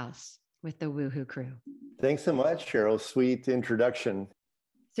Woohoo House with the Woohoo crew. Thanks so much, Cheryl. Sweet introduction.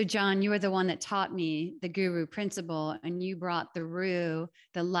 So John, you were the one that taught me the guru principle, and you brought the Ru,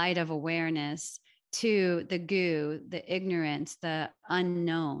 the light of awareness, to the Gu, the ignorance, the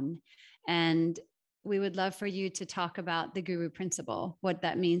unknown. And we would love for you to talk about the guru principle, what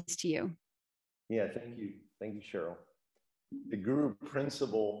that means to you. Yeah, thank you. Thank you, Cheryl. The guru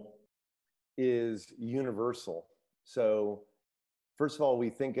principle is universal. So first of all, we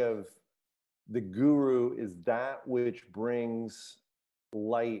think of the guru is that which brings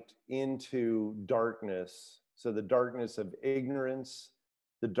light into darkness. So the darkness of ignorance,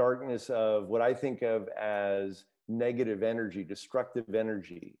 the darkness of what I think of as negative energy, destructive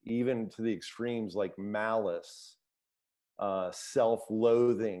energy, even to the extremes like malice,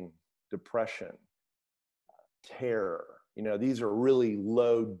 self-loathing, depression, terror. These are really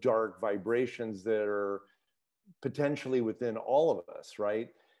low, dark vibrations that are potentially within all of us, right?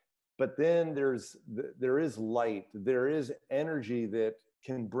 But then there is light, there is energy that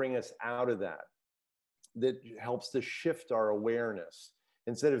can bring us out of that helps to shift our awareness.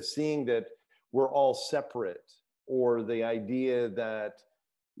 Instead of seeing that we're all separate, or the idea that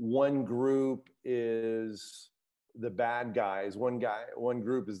one group is the bad guys, one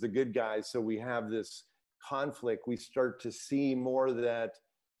group is the good guys, so we have this conflict, we start to see more that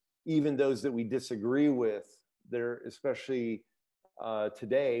even those that we disagree with, they're especially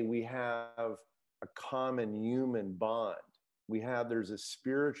today, we have a common human bond. There's a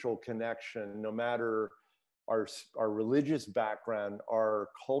spiritual connection, no matter our religious background, our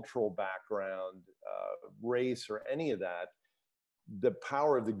cultural background, race, or any of that. The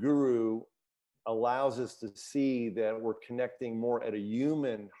power of the guru allows us to see that we're connecting more at a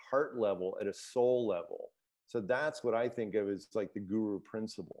human heart level, at a soul level. So that's what I think of as like the guru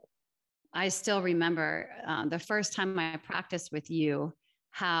principle. I still remember the first time I practiced with you,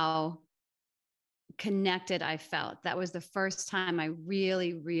 how connected I felt. That was the first time I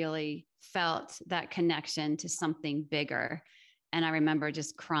really, really felt that connection to something bigger. And I remember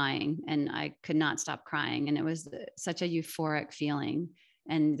just crying, and I could not stop crying. And it was such a euphoric feeling,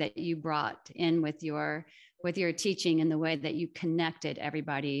 and that you brought in with your teaching and the way that you connected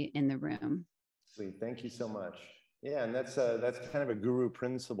everybody in the room. Sweet. Thank you so much. Yeah, and that's kind of a guru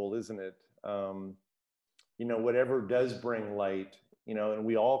principle, isn't it? Whatever does bring light, and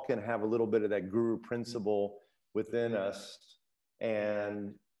we all can have a little bit of that guru principle within us.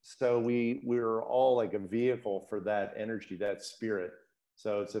 And so we're all like a vehicle for that energy, that spirit.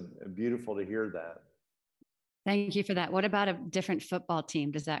 So it's a beautiful to hear that. Thank you for that. What about a different football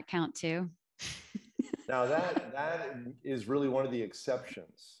team? Does that count too? Now that is really one of the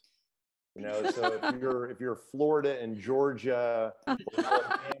exceptions. So if you're Florida and Georgia,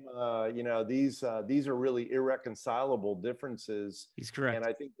 Alabama, these are really irreconcilable differences. He's correct. And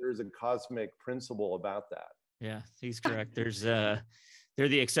I think there's a cosmic principle about that. Yeah, he's correct. They're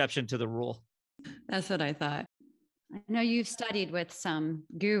the exception to the rule. That's what I thought. I know you've studied with some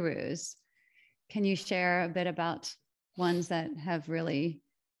gurus. Can you share a bit about ones that have really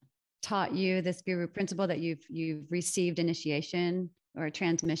taught you this guru principle that you've received initiation or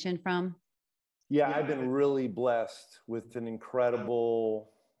transmission from? Yeah, I've been really blessed with an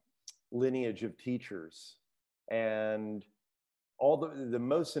incredible lineage of teachers, and all the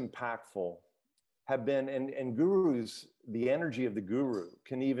most impactful have been, and gurus, the energy of the guru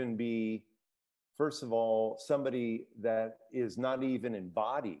can even be, first of all, somebody that is not even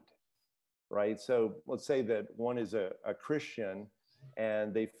embodied, right? So let's say that one is a Christian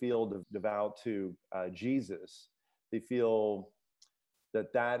and they feel devout to Jesus. They feel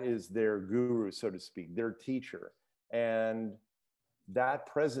that that is their guru, so to speak, their teacher. And that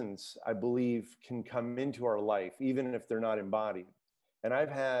presence, I believe, can come into our life, even if they're not embodied. And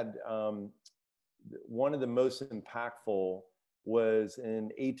I've had one of the most impactful was in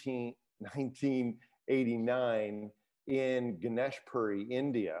 1989 in Ganeshpuri,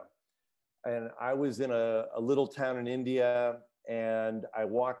 India. And I was in a little town in India, and I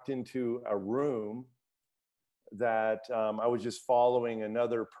walked into a room that I was just following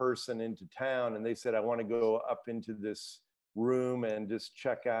another person into town, and they said, I want to go up into this room and just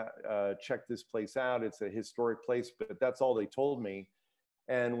check this place out. It's a historic place, but that's all they told me.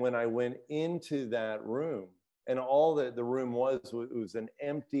 And when I went into that room, and all that the room was, it was an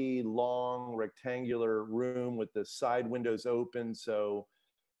empty, long, rectangular room with the side windows open. So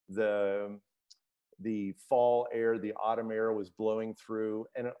the fall air, the autumn air was blowing through,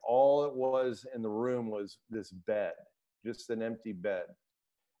 and all it was in the room was this bed, just an empty bed.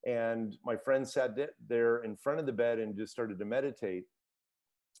 And my friend sat there in front of the bed and just started to meditate.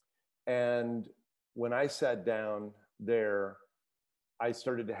 And when I sat down there, I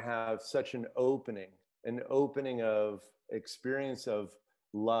started to have such an opening of experience of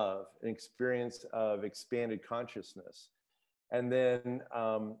love, an experience of expanded consciousness. And then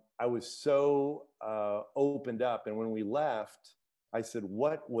I was so opened up. And when we left, I said,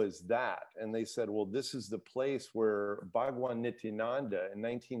 what was that? And they said, well, this is the place where Bhagwan Nityananda in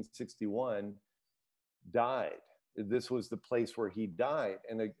 1961 died. This was the place where he died.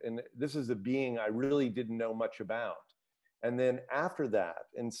 And this is a being I really didn't know much about. And then after that,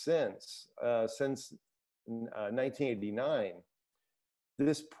 and since 1989,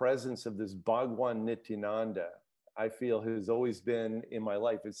 this presence of this Bhagwan Nityananda, I feel, has always been in my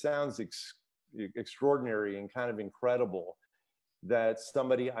life. It sounds extraordinary and kind of incredible that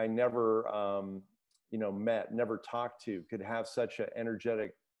somebody I never, met, never talked to, could have such an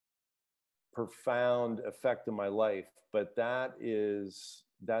energetic, profound effect in my life. But that's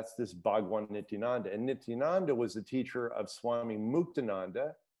this Bhagwan Nityananda. And Nityananda was the teacher of Swami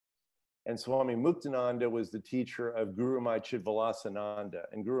Muktananda. And Swami Muktananda was the teacher of Guru Mai Chidvilasananda.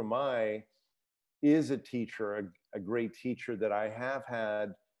 And Guru Mai is a teacher, a great teacher that I have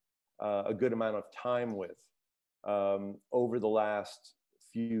had a good amount of time with over the last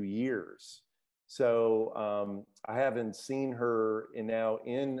few years. So I haven't seen her in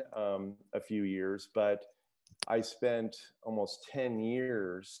a few years, but I spent almost 10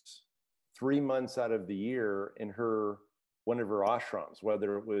 years, 3 months out of the year in one of her ashrams,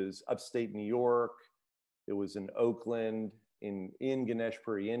 whether it was upstate New York, it was in Oakland, in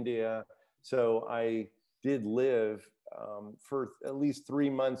Ganeshpuri, India. So I did live for at least 3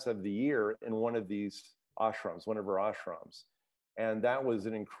 months of the year in one of these ashrams, one of her ashrams. And that was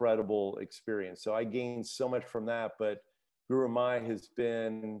an incredible experience. So I gained so much from that, but Guru Mai has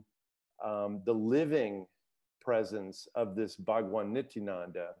been the living presence of this Bhagwan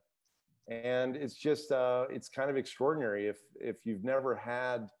Nityananda. And it's just, it's kind of extraordinary. If you've never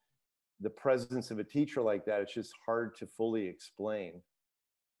had the presence of a teacher like that, it's just hard to fully explain.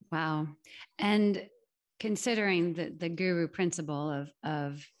 Wow. And considering the guru principle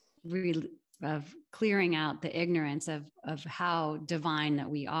of clearing out the ignorance of how divine that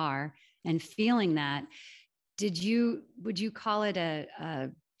we are, and feeling that, would you call it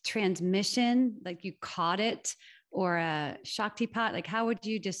a transmission, like you caught it, or a Shaktipat? Like, how would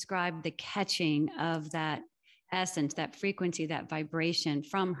you describe the catching of that essence, that frequency, that vibration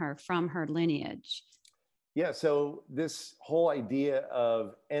from her lineage? Yeah, so this whole idea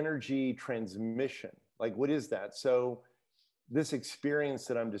of energy transmission, like, what is that? So this experience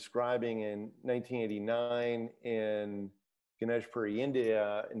that I'm describing in 1989 in Ganeshpuri,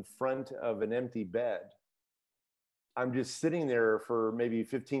 India, in front of an empty bed, I'm just sitting there for maybe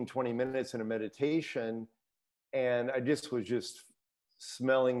 15, 20 minutes in a meditation, and I was just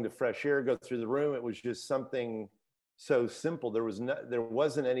smelling the fresh air go through the room. It was just something so simple. There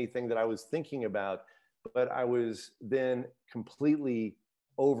wasn't anything that I was thinking about, but I was then completely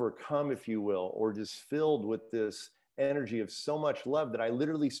overcome, if you will, or just filled with this energy of so much love that I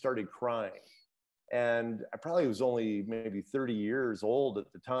literally started crying. And I probably was only maybe 30 years old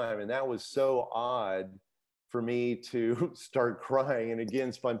at the time. And that was so odd for me to start crying, and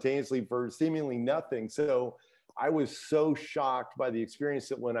again, spontaneously, for seemingly nothing. So I was so shocked by the experience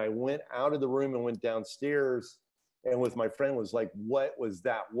that when I went out of the room and went downstairs and with my friend, was like, what was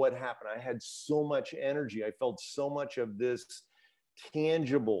that? What happened? I had so much energy. I felt so much of this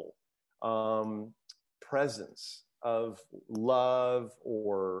tangible presence of love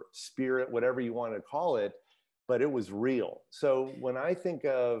or spirit, whatever you want to call it, but it was real. So when I think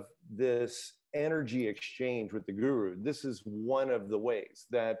of this energy exchange with the guru, this is one of the ways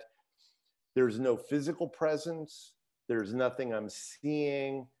that there's no physical presence, there's nothing I'm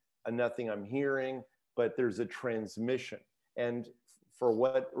seeing, nothing I'm hearing, but there's a transmission. And for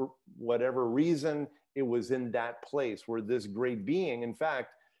whatever reason, it was in that place where this great being, in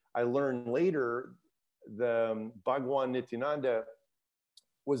fact, I learned later, the Bhagwan Nityananda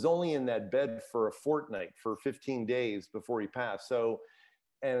was only in that bed for a fortnight, for 15 days before he passed. So,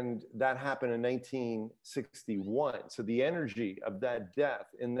 and that happened in 1961. So the energy of that death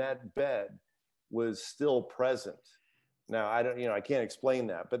in that bed was still present. Now, I can't explain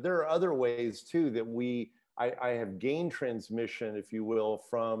that, but there are other ways too that I have gained transmission, if you will,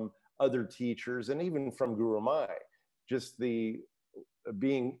 from other teachers and even from Guru Mai. Just the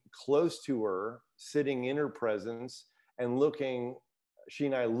being close to her, sitting in her presence and looking, she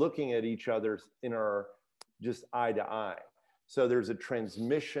and I looking at each other in our just eye to eye. So there's a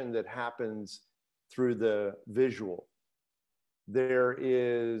transmission that happens through the visual. There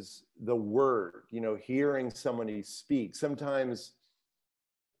is the word, hearing somebody speak. Sometimes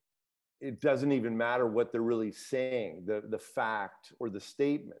it doesn't even matter what they're really saying, the fact or the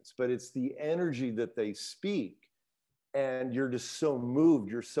statements, but it's the energy that they speak. And you're just so moved,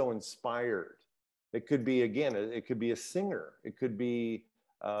 you're so inspired. It could be, again, it could be a singer. It could be,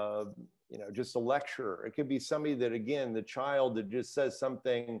 just a lecturer. It could be somebody that, again, the child that just says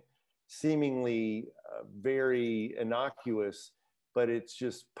something seemingly very innocuous, but it's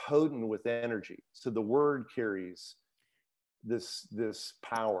just potent with energy. So the word carries this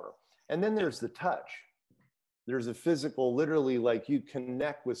power. And then there's the touch. There's a physical, literally, like you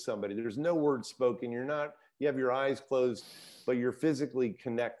connect with somebody. There's no word spoken. You have your eyes closed, but you're physically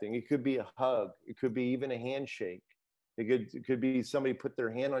connecting. It could be a hug. It could be even a handshake. It could be somebody put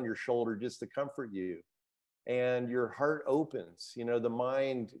their hand on your shoulder just to comfort you. And your heart opens. The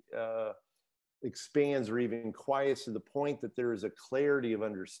mind expands or even quiets to the point that there is a clarity of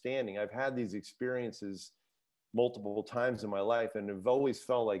understanding. I've had these experiences multiple times in my life, and I've always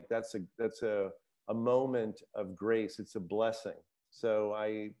felt like that's a moment of grace. It's a blessing. So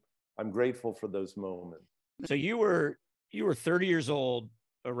I'm grateful for those moments. So you were 30 years old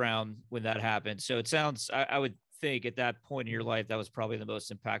around when that happened. So it sounds, I would think at that point in your life, that was probably the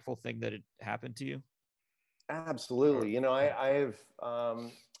most impactful thing that had happened to you. Absolutely.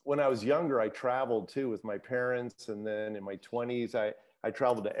 When I was younger, I traveled too with my parents. And then in my 20s, I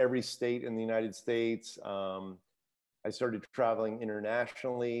traveled to every state in the United States. I started traveling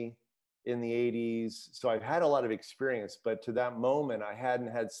internationally in the 80s. So I've had a lot of experience, but to that moment, I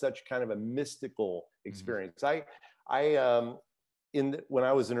hadn't had such kind of a mystical experience. Mm-hmm. When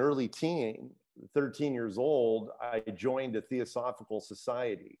I was an early teen, 13 years old, I joined a Theosophical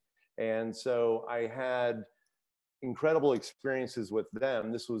Society. And so I had incredible experiences with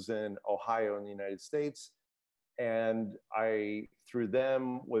them. This was in Ohio in the United States. And I, through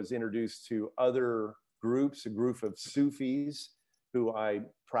them, was introduced to other groups, a group of Sufis who I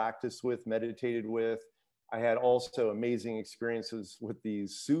practiced with, meditated with. I had also amazing experiences with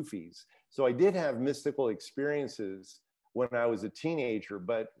these Sufis. So I did have mystical experiences when I was a teenager,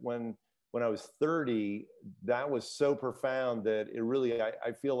 but when I was 30, that was so profound that it really,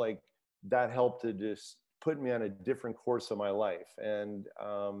 I feel like that helped to just put me on a different course of my life. And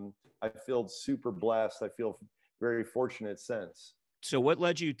I feel super blessed. I feel very fortunate since. So what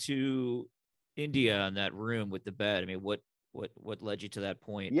led you to India in that room with the bed? I mean, what led you to that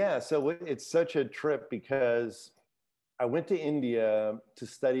point? Yeah, so it's such a trip because I went to India to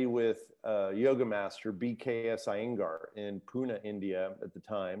study with yoga master BKS Iyengar in Pune, India at the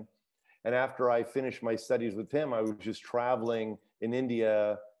time. And after I finished my studies with him, I was just traveling in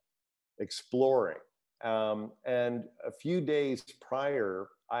India, exploring. And a few days prior,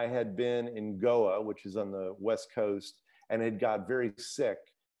 I had been in Goa, which is on the West Coast, and had got very sick.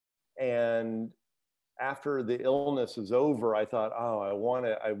 And after the illness was over, I thought,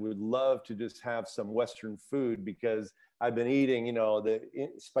 I would love to just have some Western food because I've been eating, the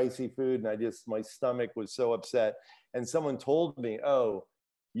spicy food, and my stomach was so upset. And someone told me, oh,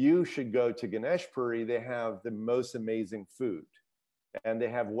 you should go to Ganeshpuri. They have the most amazing food, and they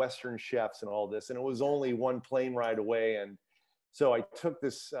have Western chefs and all this. And it was only one plane ride away. And so I took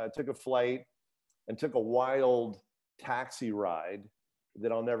a flight and took a wild taxi ride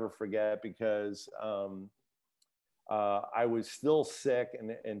that I'll never forget, because I was still sick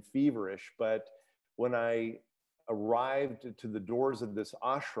and feverish. But when I arrived to the doors of this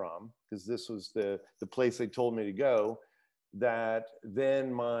ashram, because this was the place they told me to go, that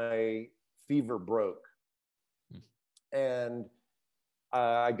then my fever broke. And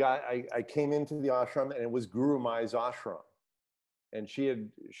I came into the ashram, and it was Guru Mai's ashram. And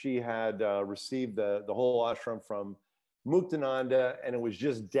she had received the whole ashram from Muktananda, and it was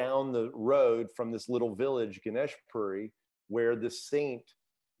just down the road from this little village, Ganeshpuri, where the saint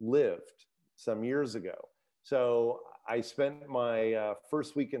lived some years ago. So I spent my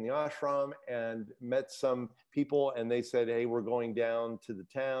first week in the ashram and met some people, and they said, hey, we're going down to the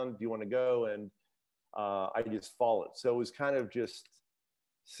town. Do you want to go? And I just followed. So it was kind of just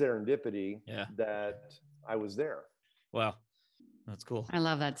serendipity that I was there. Wow. That's cool. I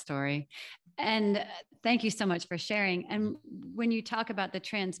love that story. And thank you so much for sharing. And when you talk about the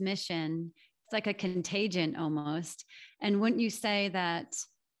transmission, it's like a contagion almost. And wouldn't you say that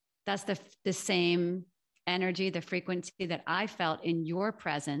that's the same energy, the frequency that I felt in your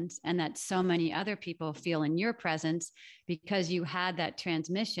presence, and that so many other people feel in your presence, because you had that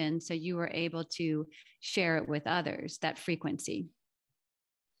transmission, so you were able to share it with others, that frequency?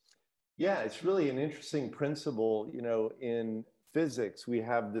 Yeah, it's really an interesting principle. In physics, we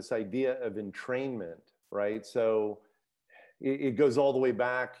have this idea of entrainment, right? So it goes all the way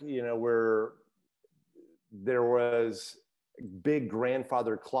back, where there was big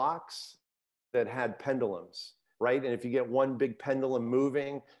grandfather clocks that had pendulums, right? And if you get one big pendulum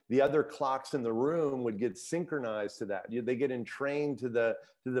moving, the other clocks in the room would get synchronized to that. They get entrained to the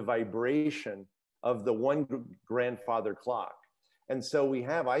vibration of the one grandfather clock. And so we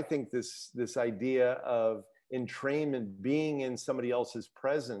have, I think, this idea of entrainment, being in somebody else's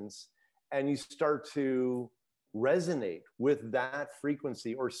presence, and you start to resonate with that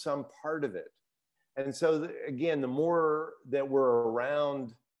frequency or some part of it. And so again, the more that we're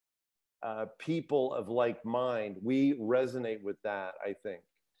around people of like mind, we resonate with that, I think.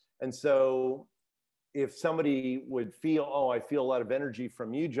 And so if somebody would feel, oh, I feel a lot of energy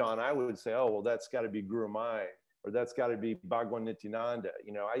from you, John, I would say, oh, well, that's got to be Guru Mai, or that's got to be Bhagwan Nityananda.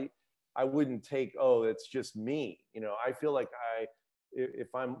 I wouldn't take, oh, it's just me. I feel like if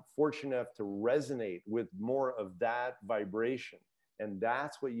I'm fortunate enough to resonate with more of that vibration, and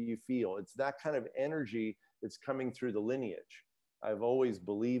that's what you feel, it's that kind of energy that's coming through the lineage. I've always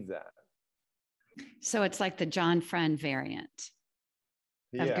believed that. So it's like the John Friend variant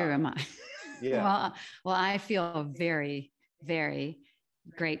of Guru Mai. Yeah. Well, I feel very, very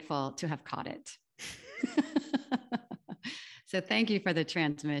grateful to have caught it. So thank you for the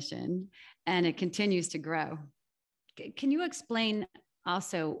transmission, and it continues to grow. Can you explain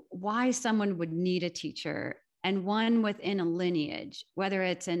also why someone would need a teacher, and one within a lineage, whether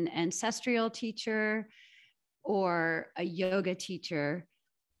it's an ancestral teacher or a yoga teacher?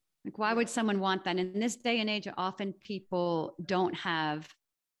 Like, why would someone want that? In this day and age, often people don't have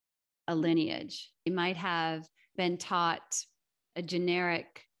a lineage. They might have been taught a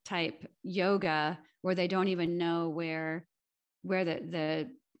generic type yoga where they don't even know where the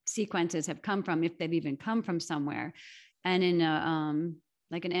sequences have come from, if they've even come from somewhere. And in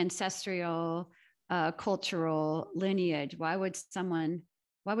like an ancestral cultural lineage, why would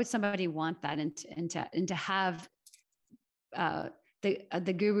somebody want that, and to have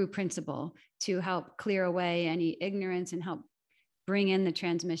the guru principle to help clear away any ignorance and help bring in the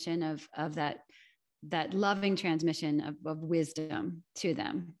transmission of that loving transmission of wisdom to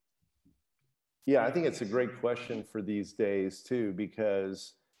them? Yeah, I think it's a great question for these days too,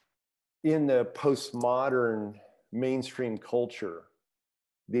 because in the postmodern mainstream culture,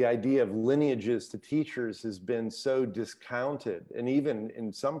 the idea of lineages to teachers has been so discounted, and even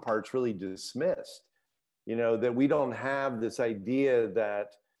in some parts really dismissed, that we don't have this idea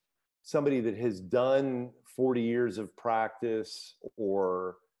that somebody that has done 40 years of practice,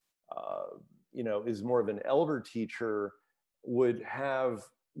 or is more of an elder teacher, would have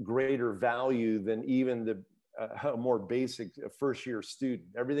greater value than even the more basic first-year student.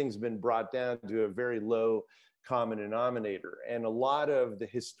 Everything's been brought down to a very low common denominator, and a lot of the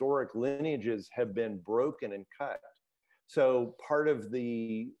historic lineages have been broken and cut. So part of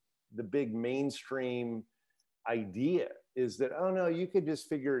the big mainstream idea is that, oh no, you could just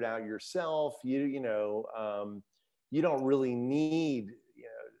figure it out yourself. you don't really need,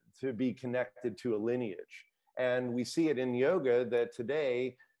 to be connected to a lineage. And we see it in yoga that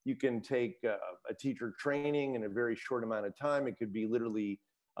today you can take a teacher training in a very short amount of time. It could be literally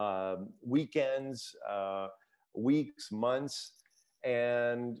weekends, weeks, months,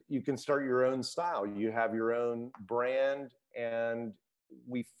 and you can start your own style. You have your own brand, and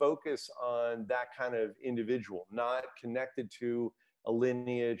we focus on that kind of individual, not connected to a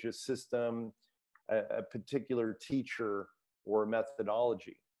lineage, a system, a particular teacher or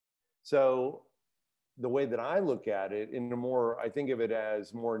methodology. So the way that I look at it I think of it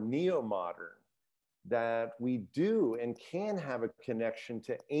as more neo-modern, that we do and can have a connection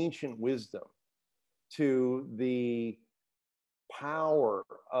to ancient wisdom, to the power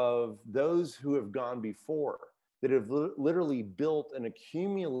of those who have gone before, that have literally built and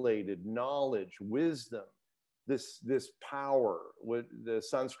accumulated knowledge, wisdom, this power. What the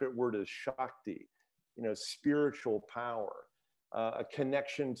Sanskrit word is Shakti, spiritual power, a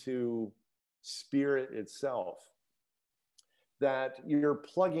connection to spirit itself, that you're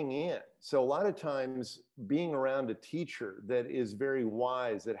plugging in. So a lot of times being around a teacher that is very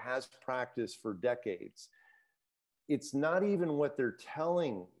wise, that has practiced for decades, it's not even what they're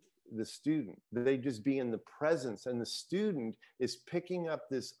telling the student. They just be in the presence, and the student is picking up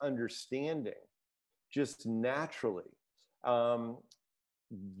this understanding just naturally.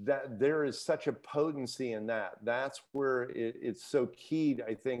 That there is such a potency in that. That's where it's so key,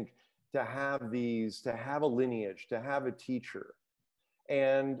 I think, to have a lineage, to have a teacher,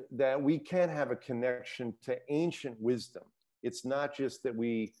 and that we can have a connection to ancient wisdom. It's not just that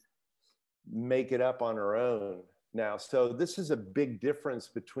we make it up on our own now. So this is a big difference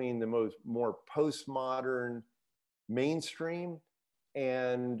between the more postmodern mainstream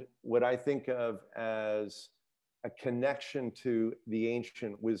and what I think of as a connection to the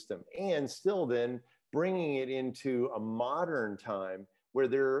ancient wisdom, and still then bringing it into a modern time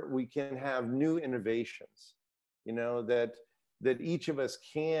where we can have new innovations, that each of us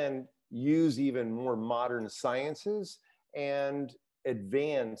can use even more modern sciences and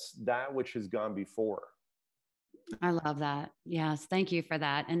advance that which has gone before. I love that. Yes. Thank you for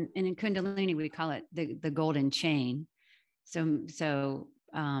that. And in Kundalini, we call it the golden chain. So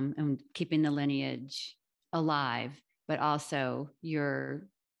and keeping the lineage alive, but also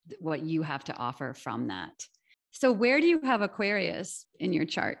what you have to offer from that. So where do you have Aquarius in your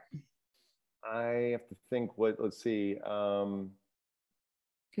chart? I have to think let's see. Because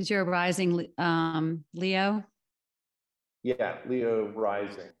you're a rising Leo. Yeah, Leo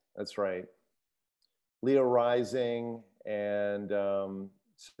rising. That's right. Leo rising. And so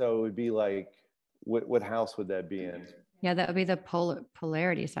it would be like, what house would that be in? Yeah, that would be the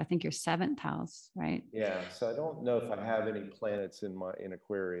polarity. So I think your 7th house, right? Yeah. So I don't know if I have any planets in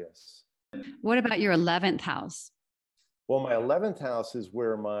Aquarius. What about your 11th house? Well, my 11th house is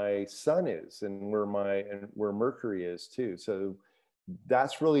where my sun is, and where Mercury is too. So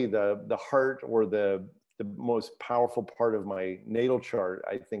that's really the heart, or the most powerful part of my natal chart,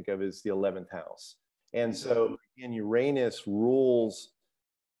 I think of, is the 11th house. And so again, Uranus rules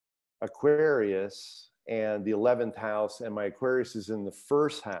Aquarius and the 11th house, and my Aquarius is in the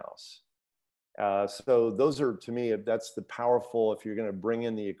 1st house. So those are, to me, that's the powerful, if you're going to bring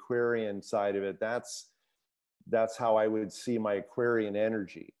in the Aquarian side of it, that's how I would see my Aquarian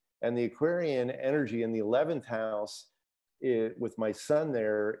energy. And the Aquarian energy in the 11th house, with my sun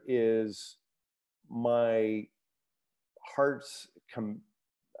there, is my heart's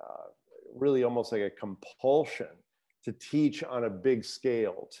really almost like a compulsion to teach on a big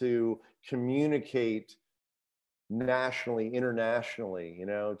scale, to communicate nationally, internationally,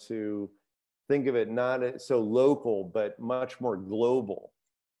 to think of it not so local, but much more global.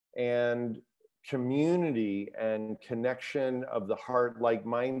 And community and connection of the heart,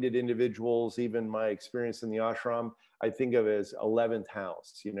 like-minded individuals, even my experience in the ashram, I think of as 11th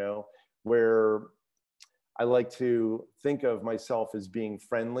house, where I like to think of myself as being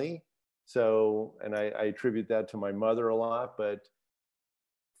friendly. So, and I attribute that to my mother a lot, but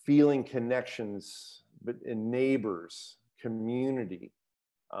feeling connections, but in neighbors, community,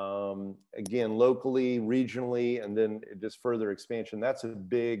 again, locally, regionally, and then just further expansion. That's a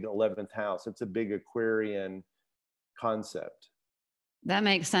big 11th house. It's a big Aquarian concept. That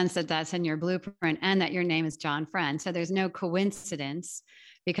makes sense that that's in your blueprint, and that your name is John Friend. So there's no coincidence,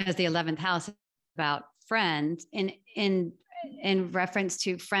 because the 11th house is about friends in reference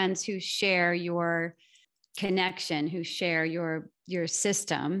to friends who share your connection, who share your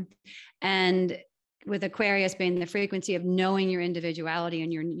system. And with Aquarius being the frequency of knowing your individuality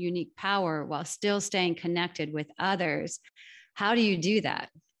and your unique power while still staying connected with others, how do you do that?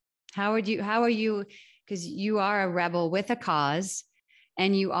 How are you? Because because you are a rebel with a cause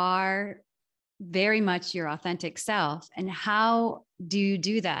and you are very much your authentic self. And how do you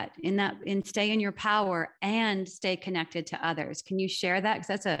do that and stay in your power and stay connected to others? Can you share that? Because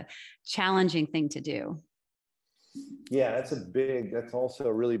that's a challenging thing to do. Yeah, that's also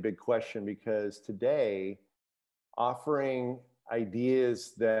a really big question, because today offering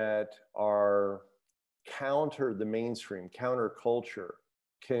ideas that are counter the mainstream, counter culture,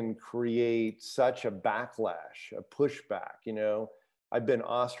 can create such a backlash, a pushback. You know, I've been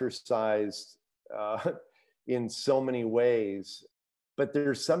ostracized in so many ways, but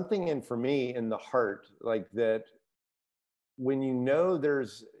there's something for me in the heart, like that, when you know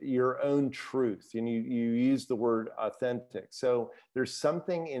there's your own truth, and you use the word authentic. So there's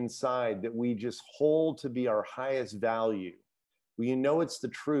something inside that we just hold to be our highest value. We know it's the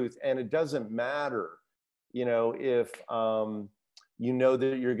truth, and it doesn't matter, you know, if you know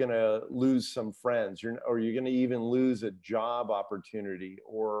that you're going to lose some friends, or you're going to even lose a job opportunity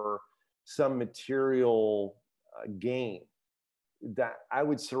or some material gain, that I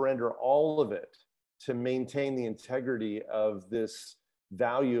would surrender all of it to maintain the integrity of this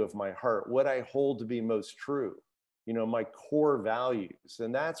value of my heart, what I hold to be most true, you know, my core values.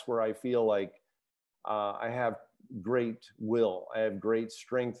 And that's where I feel like I have great will, I have great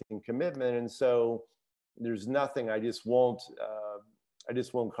strength and commitment. And so there's nothing, I just won't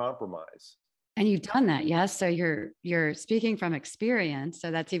compromise. And you've done that. Yes. So you're speaking from experience.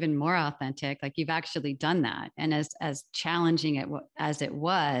 So that's even more authentic. Like, you've actually done that. And as challenging as it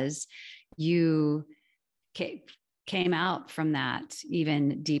was, you came out from that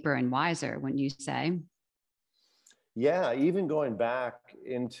even deeper and wiser, wouldn't you say? Yeah. Even going back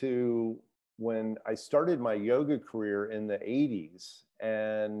into when I started my yoga career in the 80s,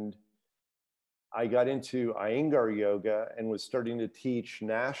 and I got into Iyengar yoga and was starting to teach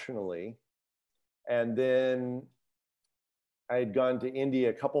nationally. And then I had gone to India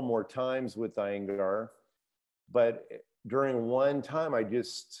a couple more times with Iyengar, but during one time,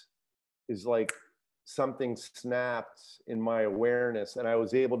 is like something snapped in my awareness, and I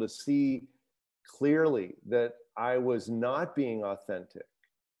was able to see clearly that I was not being authentic.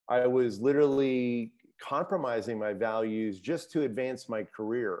 I was literally compromising my values just to advance my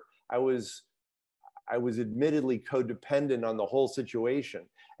career. I was admittedly codependent on the whole situation,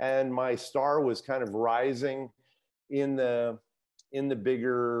 and my star was kind of rising in the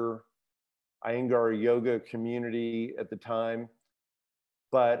bigger Iyengar yoga community at the time.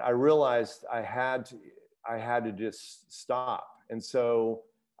 But I realized I had to just stop. And so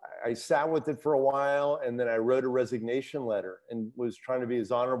I sat with it for a while, and then I wrote a resignation letter and was trying to be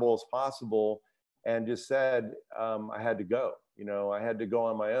as honorable as possible, and just said I had to go. You know, I had to go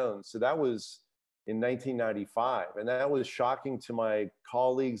on my own. So that was in 1995. And that was shocking to my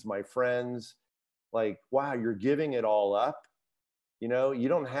colleagues, my friends, like, wow, you're giving it all up. You know, you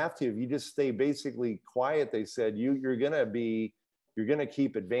don't have to. If you just stay basically quiet, they said, you're going to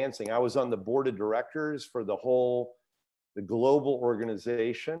keep advancing. I was on the board of directors for the global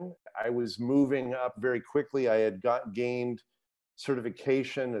organization. I was moving up very quickly. I had gained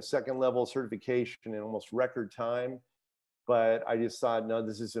certification, a second level certification, in almost record time. But I just thought, no,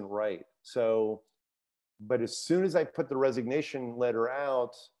 this isn't right. So, but as soon as I put the resignation letter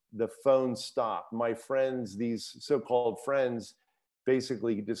out, the phone stopped. My friends, these so-called friends,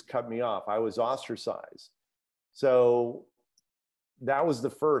 basically just cut me off. I was ostracized. So that was the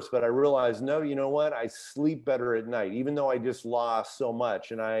first, but I realized, no, you know what? I sleep better at night, even though I just lost so much,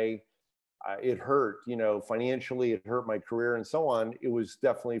 and it hurt, you know, financially, it hurt my career and so on. It was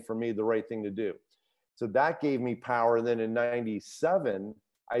definitely, for me, the right thing to do. So that gave me power. And then in 97,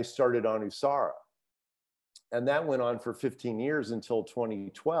 I started Anusara. And that went on for 15 years until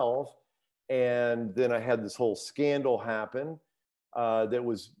 2012. And then I had this whole scandal happen that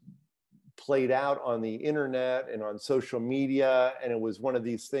was played out on the internet and on social media. And it was one of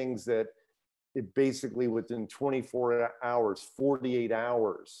these things that it basically, within 24 hours, 48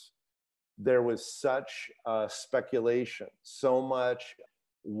 hours, there was such speculation, so much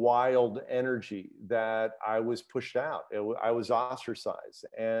wild energy, that I was pushed out. I was ostracized.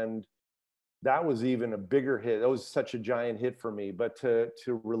 And that was even a bigger hit. That was such a giant hit for me. But to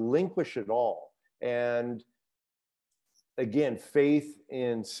relinquish it all, and again, faith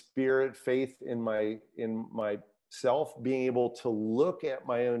in spirit, faith in myself, being able to look at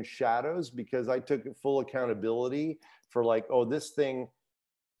my own shadows, because I took full accountability for, like, oh, this thing,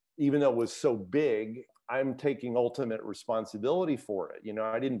 even though it was so big, I'm taking ultimate responsibility for it. You know,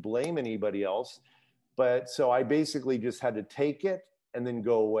 I didn't blame anybody else. But so I basically just had to take it and then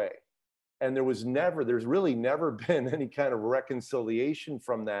go away. And there's really never been any kind of reconciliation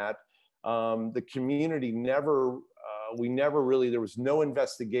from that. The community never, we never really, there was no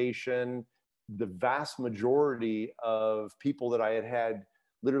investigation. The vast majority of people that I had had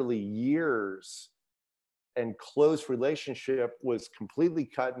literally years and close relationship was completely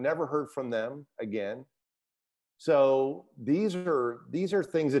cut, never heard from them again. So these are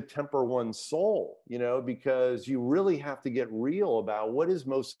things that temper one's soul, you know, because you really have to get real about what is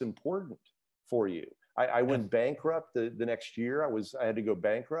most important for you. I went bankrupt the next year. I had to go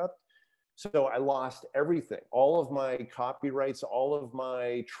bankrupt. So I lost everything, all of my copyrights, all of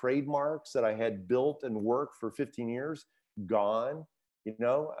my trademarks that I had built and worked for 15 years, gone, you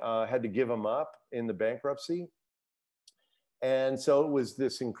know, had to give them up in the bankruptcy. And so it was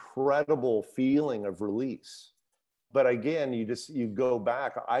this incredible feeling of release. But again, you go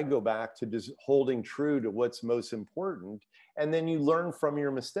back, I go back to just holding true to what's most important. And then you learn from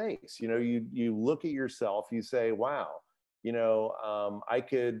your mistakes. You know, you look at yourself, you say, wow, you know,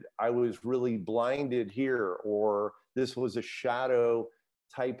 I was really blinded here, or this was a shadow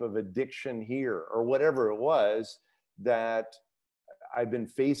type of addiction here, or whatever it was that I've been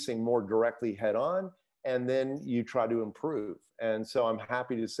facing more directly head on. And then you try to improve. And so I'm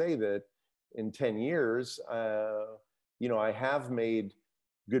happy to say that in 10 years, you know, I have made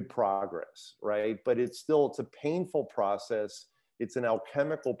good progress, right? But it's a painful process. It's an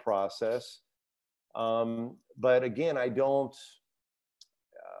alchemical process. But again, it's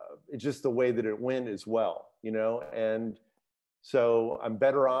just the way that it went as well, you know? And so I'm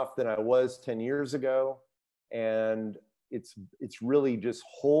better off than I was 10 years ago. And it's really just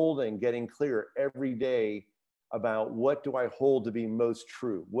getting clear every day about what do I hold to be most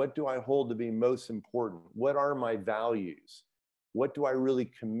true? What do I hold to be most important? What are my values? What do I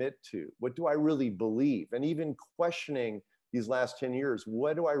really commit to? What do I really believe? And even questioning these last 10 years,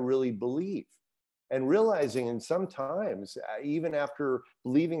 what do I really believe? And realizing, and sometimes even after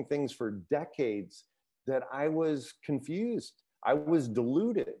believing things for decades, that I was confused. I was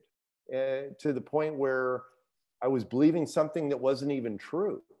deluded to the point where I was believing something that wasn't even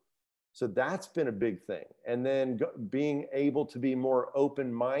true. So that's been a big thing. And then being able to be more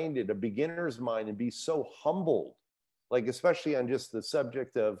open-minded, a beginner's mind, and be so humbled, like especially on just the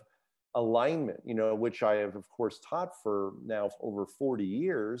subject of alignment, you know, which I have, of course, taught for now over 40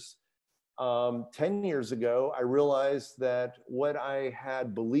 years. 10 years ago, I realized that what I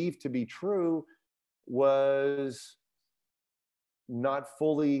had believed to be true was not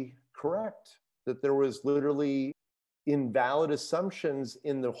fully correct, that there was literally invalid assumptions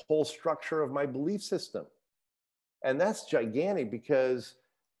in the whole structure of my belief system. And that's gigantic, because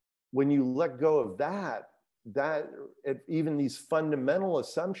when you let go of that even these fundamental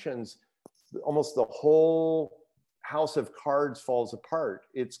assumptions, almost the whole house of cards falls apart.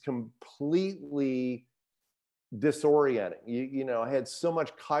 It's completely disorienting. You know, I had so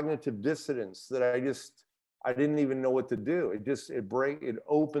much cognitive dissonance that I didn't even know what to do. It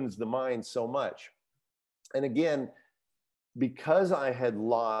opens the mind so much. And again, because I had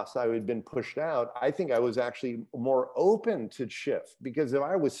been pushed out, I think I was actually more open to shift, because if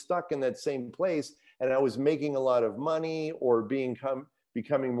I was stuck in that same place and I was making a lot of money or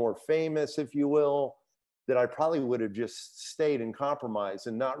becoming more famous, if you will, that I probably would have just stayed in compromise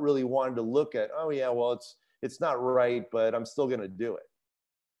and not really wanted to look at, oh yeah, well, it's not right, but I'm still going to do it.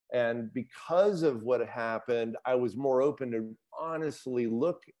 And because of what happened, I was more open to honestly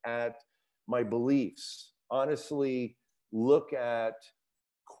look at my beliefs, honestly look at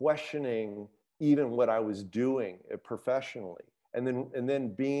questioning even what I was doing professionally, and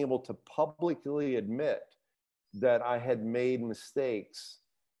then being able to publicly admit that I had made mistakes,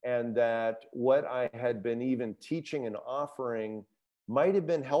 and that what I had been even teaching and offering might have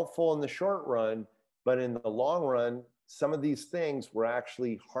been helpful in the short run, but in the long run, some of these things were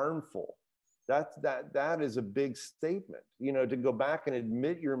actually harmful. That is a big statement, you know, to go back and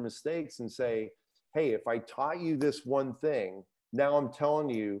admit your mistakes and say, hey, if I taught you this one thing, now I'm telling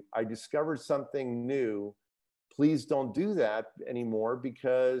you, I discovered something new. Please don't do that anymore,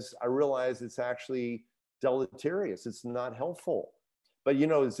 because I realize it's actually deleterious. It's not helpful. But, you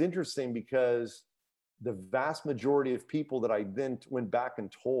know, it's interesting, because the vast majority of people that I then went back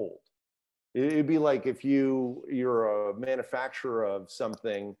and told, it'd be like if you're a manufacturer of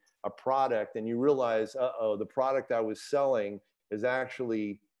something, a product, and you realize, the product I was selling is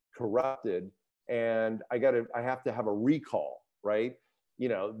actually corrupted, and I have to have a recall, right? You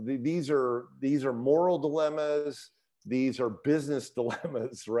know, these are moral dilemmas. These are business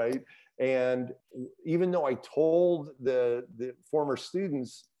dilemmas, right? And even though I told the former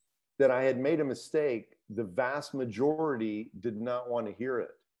students that I had made a mistake, the vast majority did not want to hear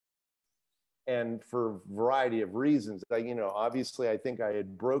it. and for a variety of reasons. Obviously, I think I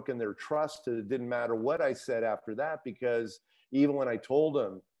had broken their trust. It didn't matter what I said after that, because even when I told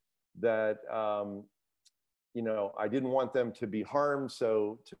them that, I didn't want them to be harmed,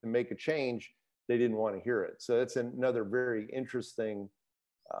 so to make a change, they didn't want to hear it. So that's another very interesting,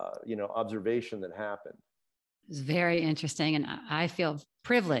 observation that happened. It's very interesting. And I feel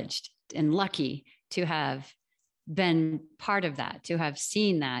privileged and lucky to have been part of that, to have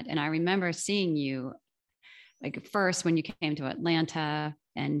seen that. And I remember seeing you, like, first when you came to Atlanta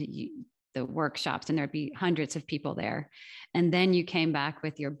and the workshops, and there'd be hundreds of people there. And then you came back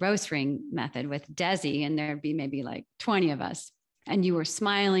with your bowstring method with Desi, and there'd be maybe like 20 of us. And you were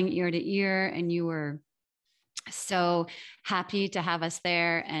smiling ear to ear, and you were so happy to have us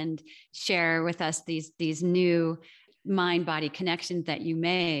there and share with us these new mind-body connections that you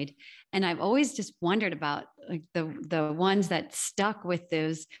made. And I've always just wondered about, like, the ones that stuck with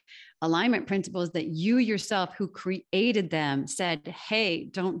those alignment principles that you yourself, who created them, said, hey,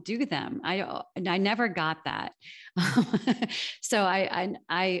 don't do them. I never got that. So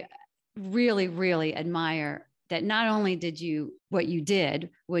I really, really admire that. Not only did you what you did,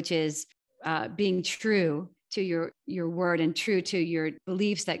 which is being true to your word and true to your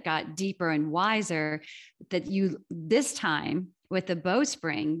beliefs that got deeper and wiser, that you, this time with the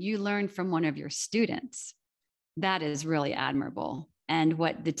bowspring, you learned from one of your students. That is really admirable. And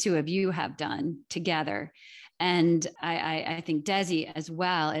what the two of you have done together. And I think Desi as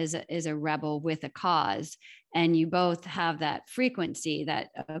well is a rebel with a cause. And you both have that frequency, that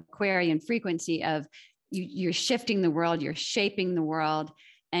Aquarian frequency of you're shifting the world, you're shaping the world,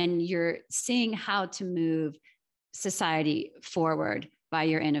 and you're seeing how to move society forward by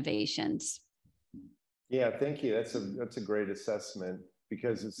your innovations. Yeah, thank you. That's a great assessment,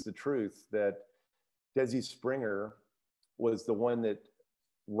 because it's the truth that Desi Springer was the one that,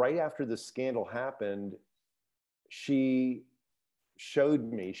 right after the scandal happened, she shared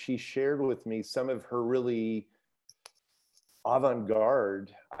with me some of her really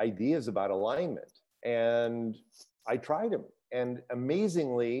avant-garde ideas about alignment. And I tried them. And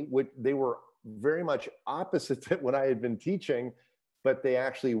amazingly, they were very much opposite to what I had been teaching, but they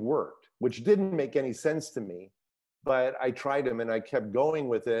actually worked, which didn't make any sense to me. But I tried them and I kept going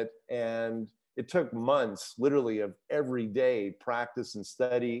with it. And it took months, literally, of every day practice and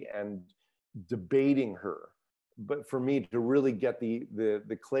study and debating her. But for me to really get the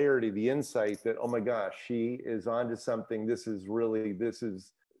clarity, the insight that, oh my gosh, she is onto something. This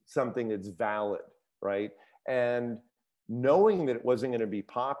is something that's valid, right? And knowing that it wasn't going to be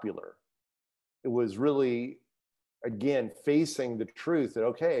popular, it was really, again, facing the truth that,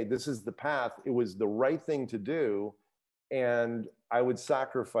 okay, this is the path. It was the right thing to do. And I would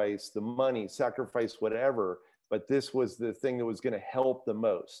sacrifice the money, sacrifice whatever, but this was the thing that was going to help the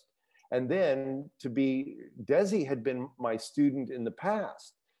most. And then Desi had been my student in the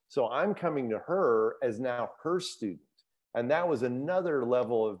past. So I'm coming to her as now her student. And that was another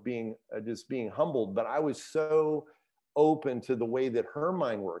level of just being humbled. But I was so open to the way that her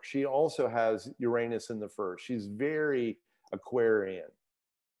mind works. She also has Uranus in the first. She's very Aquarian.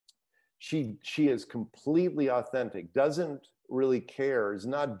 She is completely authentic, doesn't really care, is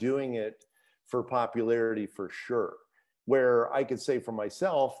not doing it for popularity for sure. Where I could say for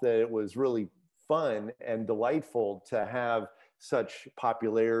myself that it was really fun and delightful to have such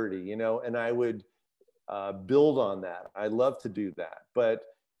popularity, and I would build on that. I love to do that. But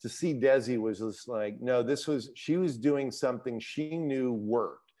to see Desi was just like, no, she was doing something she knew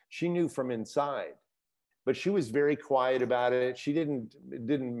worked. She knew from inside, but she was very quiet about it. It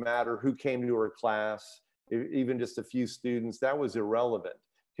didn't matter who came to her class, even just a few students, that was irrelevant,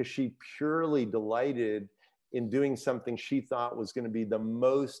 because she purely delighted in doing something she thought was going to be the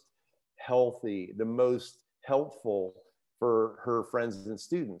most healthy, the most helpful for her friends and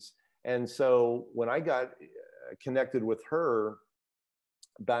students. And so when I got connected with her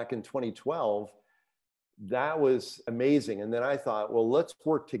back in 2012, that was amazing. And then I thought, well, let's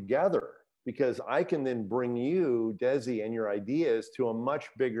work together, because I can then bring you, Desi, and your ideas to a much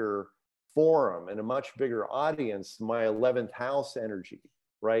bigger forum and a much bigger audience, my 11th house energy,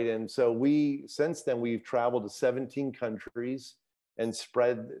 right? And so since then, we've traveled to 17 countries and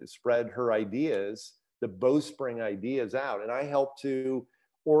spread her ideas, the Bowspring ideas out. And I helped to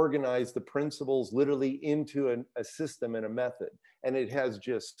organize the principles literally into a system and a method. And it has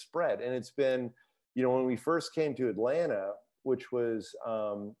just spread. And it's been, when we first came to Atlanta, which was,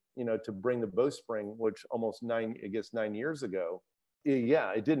 to bring the Bowspring, which almost 9 years ago,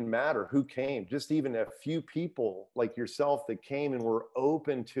 it didn't matter who came, just even a few people like yourself that came and were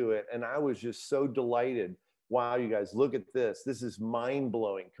open to it. And I was just so delighted wow, you guys, look at this. This is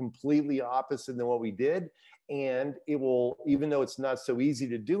mind-blowing, completely opposite than what we did. And it will, even though it's not so easy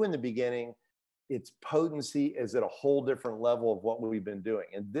to do in the beginning, its potency is at a whole different level of what we've been doing.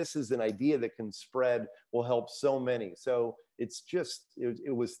 And this is an idea that can spread, will help so many. So it's just,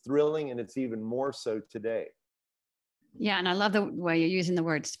 it was thrilling, and it's even more so today. Yeah. And I love the way you're using the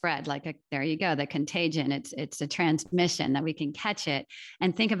word spread, like there you go, the contagion. It's a transmission that we can catch it.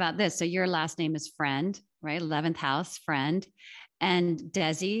 And think about this. So your last name is Friend, right? 11th house, Friend. And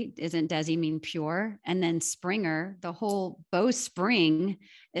Desi, isn't Desi mean pure? And then Springer, the whole bowspring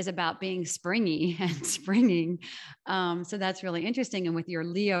is about being springy and springing. So that's really interesting. And with your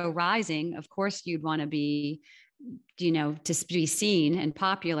Leo rising, of course, you'd want to be, to be seen and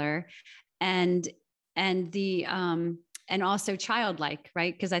popular. And also childlike,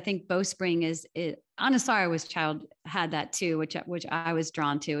 right? Because I think bowspring Anusara had that too, which I was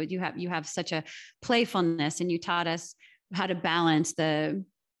drawn to. You have such a playfulness, and you taught us how to balance the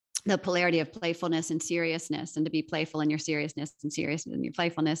polarity of playfulness and seriousness, and to be playful in your seriousness and seriousness in your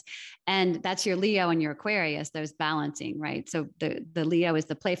playfulness. And that's your Leo and your Aquarius, those balancing, right? So the Leo is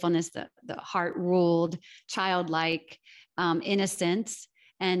the playfulness, the heart ruled, childlike, innocence.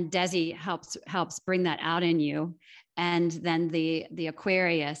 And Desi helps bring that out in you. And then the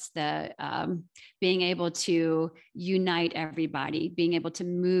Aquarius, being able to unite everybody, being able to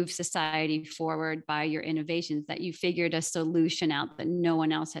move society forward by your innovations, that you figured a solution out that no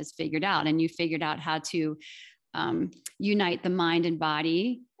one else has figured out. And you figured out how to unite the mind and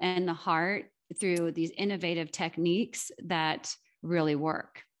body and the heart through these innovative techniques that really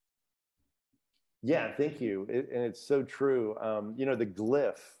work. Yeah, thank you. And it's so true. The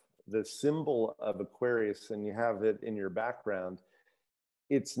glyph, the symbol of Aquarius, and you have it in your background,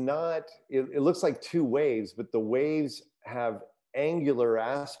 it's not, it looks like two waves, but the waves have angular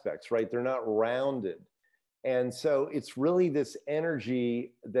aspects, right? They're not rounded. And so it's really this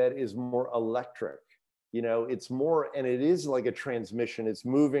energy that is more electric, it's more, and it is like a transmission. It's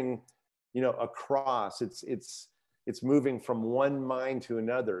moving, across, it's moving from one mind to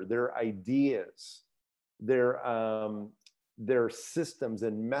another. Their ideas, their systems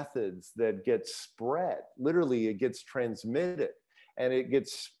and methods that get spread. Literally, it gets transmitted, and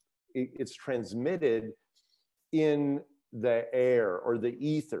it's transmitted in the air or the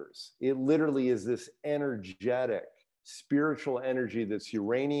ethers. It literally is this energetic, spiritual energy that's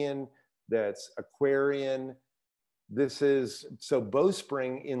Uranian, that's Aquarian. So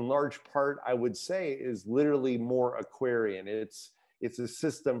bowspring, in large part, I would say, is literally more Aquarian. It's a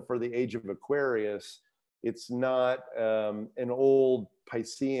system for the age of Aquarius. It's not an old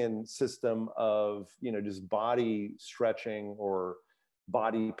Piscean system of, just body stretching or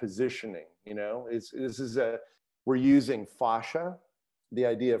body positioning. We're using fascia, the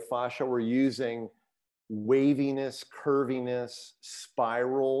idea of fascia. We're using waviness, curviness,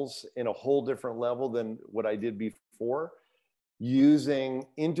 spirals in a whole different level than what I did before,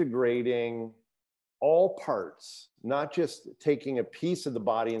 integrating all parts, not just taking a piece of the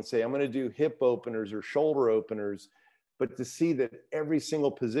body and say, I'm going to do hip openers or shoulder openers, but to see that every single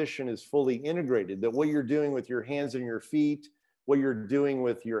position is fully integrated, that what you're doing with your hands and your feet, what you're doing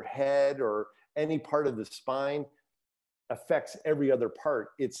with your head or any part of the spine affects every other part.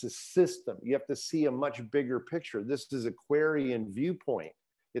 It's a system. You have to see a much bigger picture. This is Aquarian viewpoint.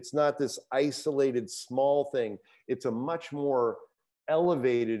 It's not this isolated small thing. It's a much more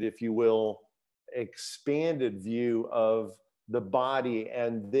elevated, if you will, expanded view of the body,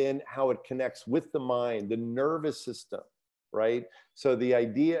 and then how it connects with the mind, the nervous system, right? So the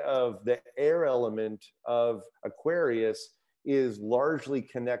idea of the air element of Aquarius is largely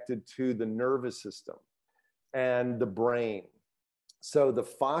connected to the nervous system and the brain. So the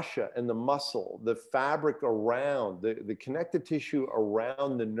fascia and the muscle, the fabric around, the connective tissue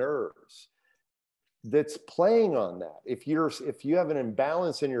around the nerves, that's playing on that. If you have an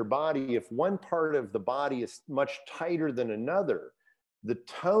imbalance in your body, if one part of the body is much tighter than another, the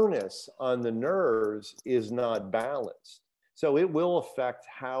tonus on the nerves is not balanced. So it will affect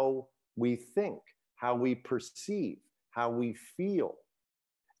how we think, how we perceive, how we feel.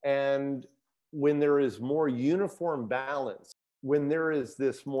 And when there is more uniform balance, when there is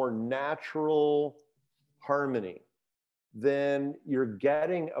this more natural harmony, then you're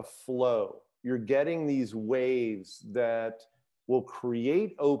getting a flow. You're getting these waves that will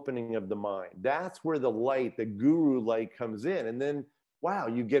create opening of the mind. That's where the light, the guru light, comes in. And then, wow,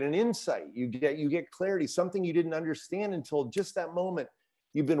 you get an insight, you get clarity, something you didn't understand until just that moment.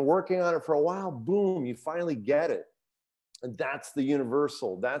 You've been working on it for a while, boom, you finally get it. And that's the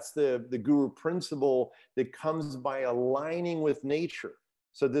universal. That's the guru principle that comes by aligning with nature.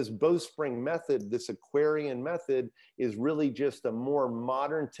 So this bowstring method, this Aquarian method, is really just a more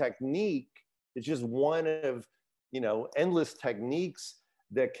modern technique. It's just one of, endless techniques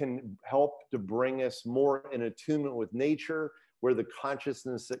that can help to bring us more in attunement with nature, where the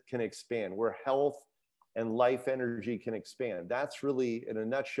consciousness can expand, where health and life energy can expand. That's really, in a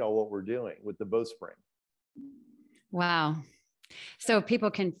nutshell, what we're doing with the bowspring. Wow. So people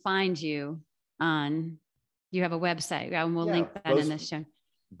can find you you have a website, and we'll link that in the show.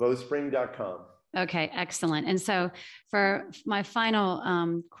 Bowspring.com. Okay, excellent. And so for my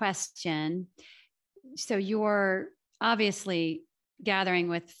final question, so you're obviously gathering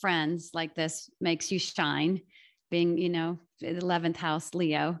with friends like this makes you shine, being, the 11th house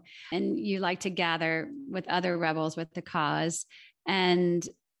Leo, and you like to gather with other rebels with the cause. And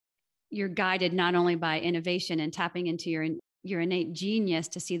you're guided not only by innovation and tapping into your innate genius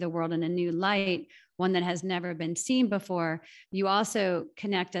to see the world in a new light, one that has never been seen before. You also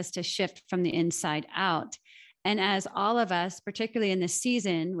connect us to shift from the inside out. And as all of us, particularly in this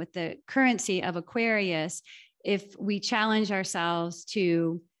season with the currency of Aquarius, if we challenge ourselves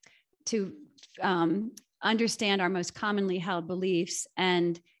to understand our most commonly held beliefs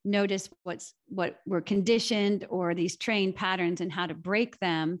and notice what we're conditioned, or these trained patterns, and how to break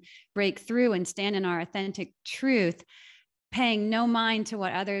through and stand in our authentic truth, paying no mind to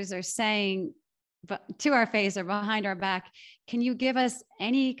what others are saying, but to our face or behind our back. Can you give us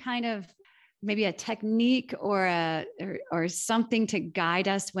any kind of maybe a technique or something to guide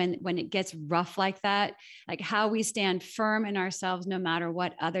us when it gets rough like that, like how we stand firm in ourselves no matter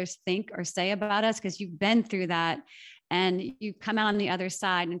what others think or say about us? Because you've been through that and you come out on the other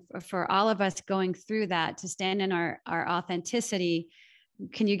side. And for all of us going through that, to stand in our authenticity,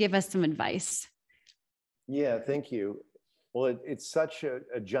 can you give us some advice? Yeah, thank you. Well, it's such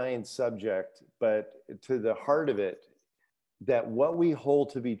a giant subject, but to the heart of it, that what we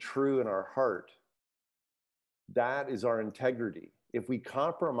hold to be true in our heart, that is our integrity. If we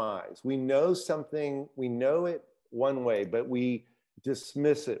compromise, we know something, we know it one way, but we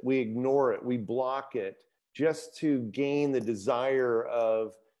dismiss it, we ignore it, we block it just to gain the desire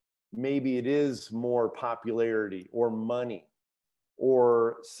of maybe it is more popularity or money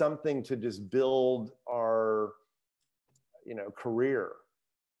or something to just build our career.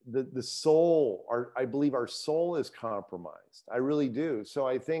 The soul, I believe our soul is compromised. I really do. So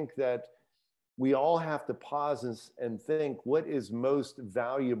I think that we all have to pause and think, what is most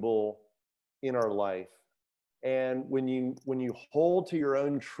valuable in our life? And when you hold to your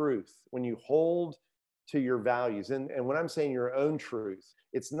own truth, when you hold to your values, and when I'm saying your own truth,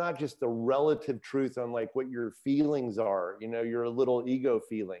 it's not just the relative truth on like what your feelings are, your little ego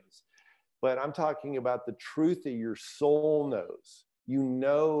feelings, but I'm talking about the truth that your soul knows. You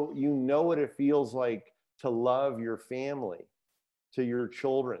know what it feels like to love your family, to your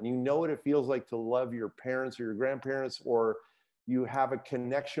children. You know what it feels like to love your parents or your grandparents, or you have a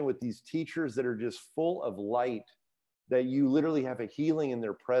connection with these teachers that are just full of light, that you literally have a healing in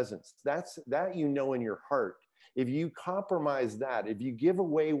their presence. That in your heart. If you compromise that, if you give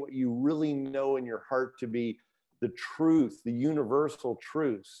away what you really know in your heart to be the truth, the universal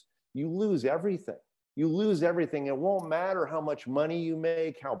truths, you lose everything. You lose everything. It won't matter how much money you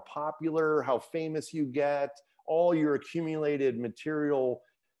make, how popular, how famous you get, all your accumulated material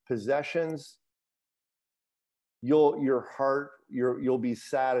possessions. You'll be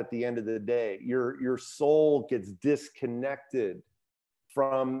sad at the end of the day. Your soul gets disconnected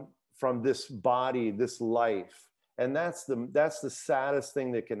from this body, this life. And that's the saddest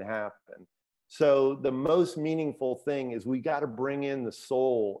thing that can happen. So the most meaningful thing is we got to bring in the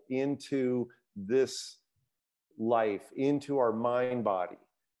soul into this life, into our mind body,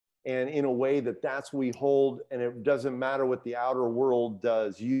 and in a way that's we hold, and it doesn't matter what the outer world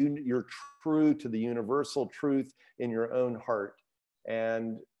does. You're true to the universal truth in your own heart,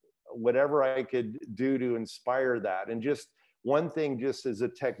 and whatever I could do to inspire that. And just one thing, just as a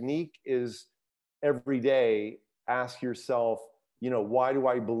technique, is every day ask yourself, why do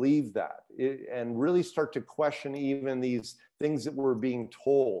I believe that? And really start to question even these things that we're being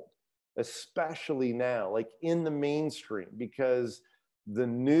told, especially now, like in the mainstream, because the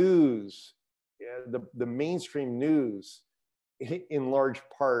news, the mainstream news in large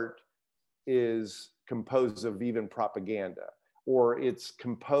part is composed of even propaganda, or it's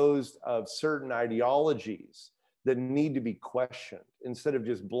composed of certain ideologies that need to be questioned instead of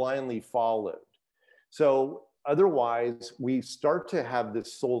just blindly followed. So otherwise, we start to have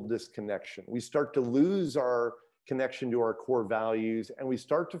this soul disconnection. We start to lose our connection to our core values, and we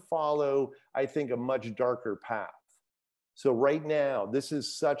start to follow, I think, a much darker path. So right now, this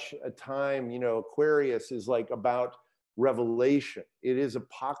is such a time, Aquarius is like about revelation. It is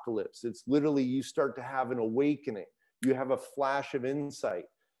apocalypse. It's literally, you start to have an awakening. You have a flash of insight.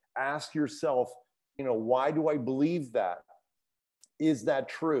 Ask yourself, why do I believe that? Is that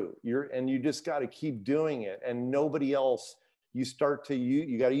true? And you just got to keep doing it, and nobody else. You got to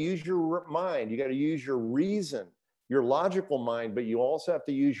use your mind. You got to use your reason, your logical mind, but you also have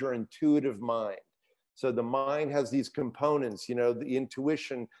to use your intuitive mind. So the mind has these components, the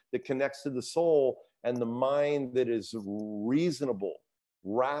intuition that connects to the soul, and the mind that is reasonable,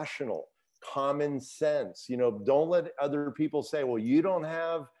 rational, common sense. Don't let other people say, well, you don't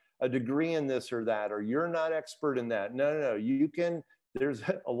have a degree in this or that, or you're not expert in that. No. You can, there's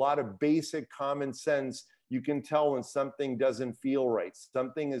a lot of basic common sense. You can tell when something doesn't feel right,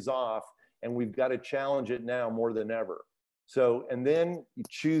 something is off, and we've got to challenge it now more than ever. So, and then you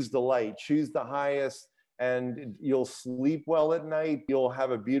choose the light, choose the highest, and you'll sleep well at night. You'll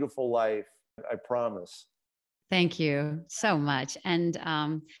have a beautiful life. I promise. Thank you so much. And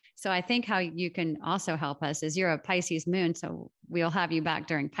so I think how you can also help us is you're a Pisces moon. So we'll have you back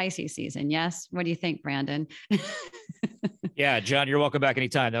during Pisces season. Yes. What do you think, Brandon? Yeah, John, you're welcome back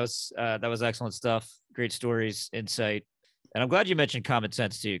anytime. That was excellent stuff. Great stories, insight. And I'm glad you mentioned common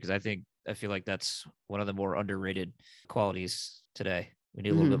sense too, because I feel like that's one of the more underrated qualities today. We need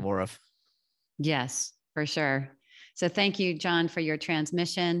a little bit more of. Yes, for sure. So thank you, John, for your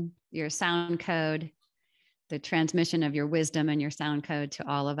transmission, your sound code, the transmission of your wisdom and your sound code to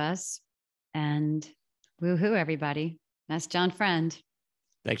all of us. And woohoo, everybody. That's John Friend.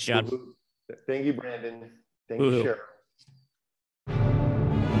 Thanks, John. Woo-hoo. Thank you, Brandon. Thank Woo-hoo. you, Cheryl.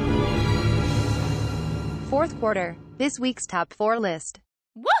 Fourth quarter, this week's top 4 list.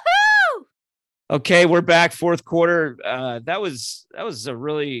 Woohoo! Okay, we're back. Fourth quarter. That was a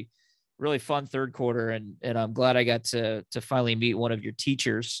really, really fun third quarter, and I'm glad I got to finally meet one of your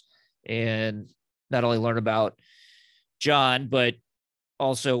teachers and not only learn about John, but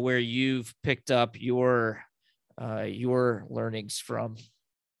also where you've picked up your learnings from.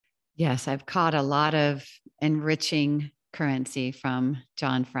 Yes, I've caught a lot of enriching currency from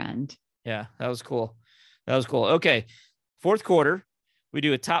John Friend. Yeah, that was cool. Okay, fourth quarter, we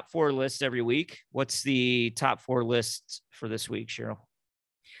do a top 4 list every week. What's the top 4 list for this week, Cheryl?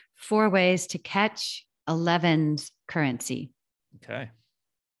 4 ways to catch 11's currency. Okay.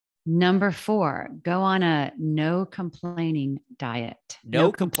 Number 4, go on a no complaining diet.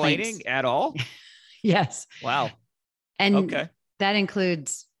 No complaining at all? Yes. Wow. And okay, that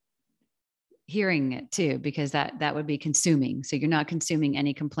includes hearing it too, because that would be consuming. So you're not consuming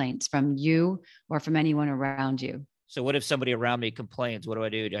any complaints from you or from anyone around you. So what if somebody around me complains? What do I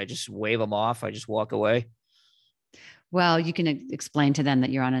do? Do I just wave them off? I just walk away? Well, you can explain to them that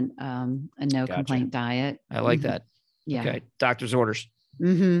you're on a no complaint diet. I like that. Yeah. Okay. Doctor's orders.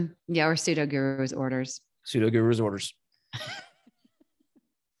 Yeah. Or pseudo guru's orders. Pseudo guru's orders.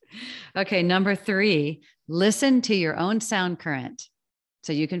 Okay. Number 3, listen to your own sound current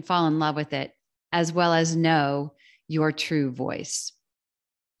so you can fall in love with it, as well as know your true voice.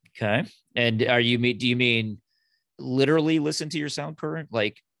 Okay. And do you mean literally listen to your sound current,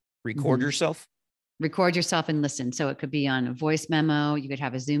 like record yourself? Record yourself and listen. So it could be on a voice memo. You could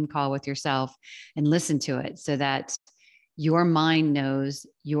have a Zoom call with yourself and listen to it so that your mind knows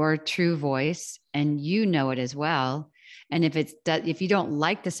your true voice and you know it as well. And if you don't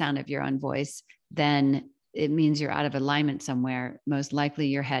like the sound of your own voice, then it means you're out of alignment somewhere. Most likely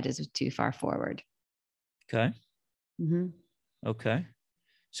your head is too far forward. Okay. Okay.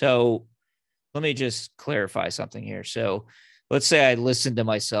 So let me just clarify something here. So let's say I listen to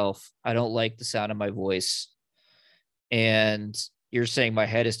myself. I don't like the sound of my voice. And you're saying my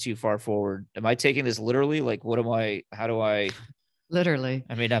head is too far forward. Am I taking this literally? Like, how do I? Literally.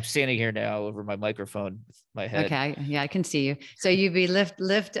 I mean, I'm standing here now over my microphone with my head. Okay. Yeah, I can see you. So you'd be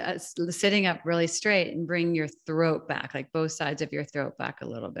sitting up really straight and bring your throat back, like both sides of your throat back a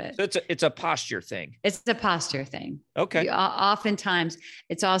little bit. So it's a posture thing. It's a posture thing. Okay. Oftentimes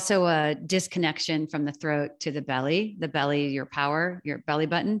it's also a disconnection from the throat to the belly, your power, your belly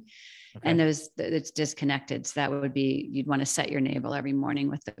button. Okay. And it's disconnected. So that would be, you'd want to set your navel every morning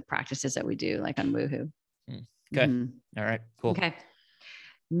with the practices that we do, like on Woohoo. Okay. All right, cool. Okay.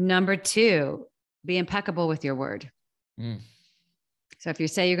 Number 2, be impeccable with your word. So if you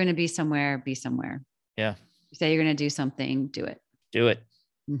say you're going to be somewhere, be somewhere. Yeah. If you say you're going to do something, do it. Do it.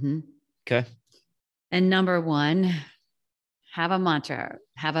 Okay. And number 1, have a mantra,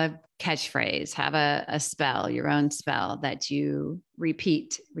 have a catchphrase, have a spell, your own spell that you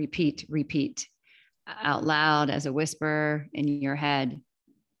repeat out loud as a whisper in your head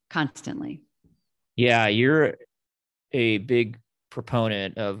constantly. Yeah, you're a big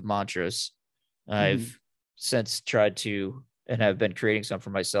proponent of mantras. I've since tried to and have been creating some for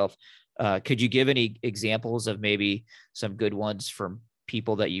myself. Could you give any examples of maybe some good ones from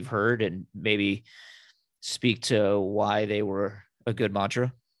people that you've heard and maybe speak to why they were a good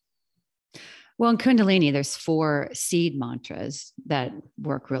mantra? Well, in Kundalini, there's 4 seed mantras that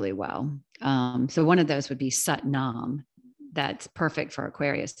work really well. So one of those would be Sat Nam. That's perfect for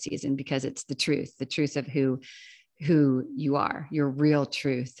Aquarius season because it's the truth of who you are, your real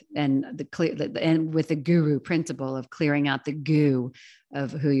truth, and and with the guru principle of clearing out the goo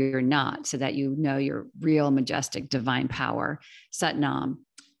of who you're not, so that you know your real majestic divine power. Sat Nam.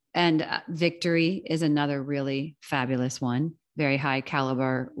 And victory is another really fabulous one. Very high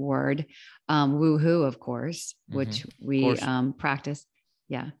caliber word. Woohoo, of course, which we practice.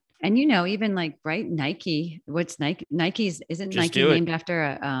 Yeah. And even like, right, Nike, what's Nike? Isn't Nike named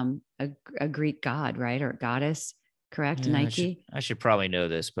after a Greek god, right? Or goddess, correct? Yeah, Nike. I should probably know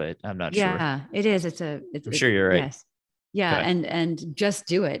this, but I'm not sure. Yeah, it is. I'm sure you're right. Yes. Yeah. Okay. And just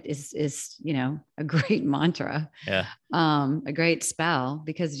do it is a great mantra. Yeah. A great spell,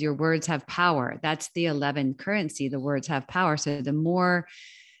 because your words have power. That's the 11 currency. The words have power. So the more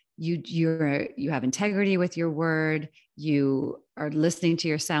you have integrity with your word, you are listening to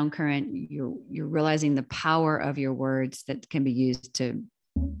your sound current, you're realizing the power of your words that can be used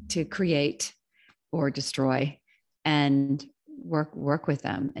to create or destroy, and work with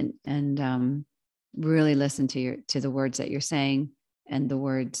them and really listen to the words that you're saying and the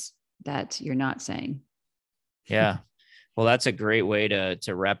words that you're not saying. Yeah. Well, that's a great way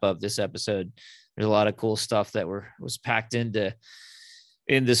to wrap up this episode. There's a lot of cool stuff that was packed in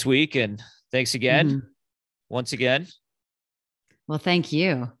this week. And thanks again, once again. Well, thank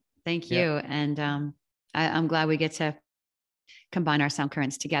you. Thank you. Yeah. And I'm glad we get to combine our sound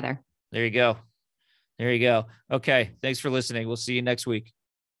currents together. There you go. Okay. Thanks for listening. We'll see you next week.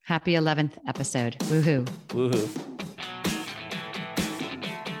 Happy 11th episode. Woohoo. Woohoo.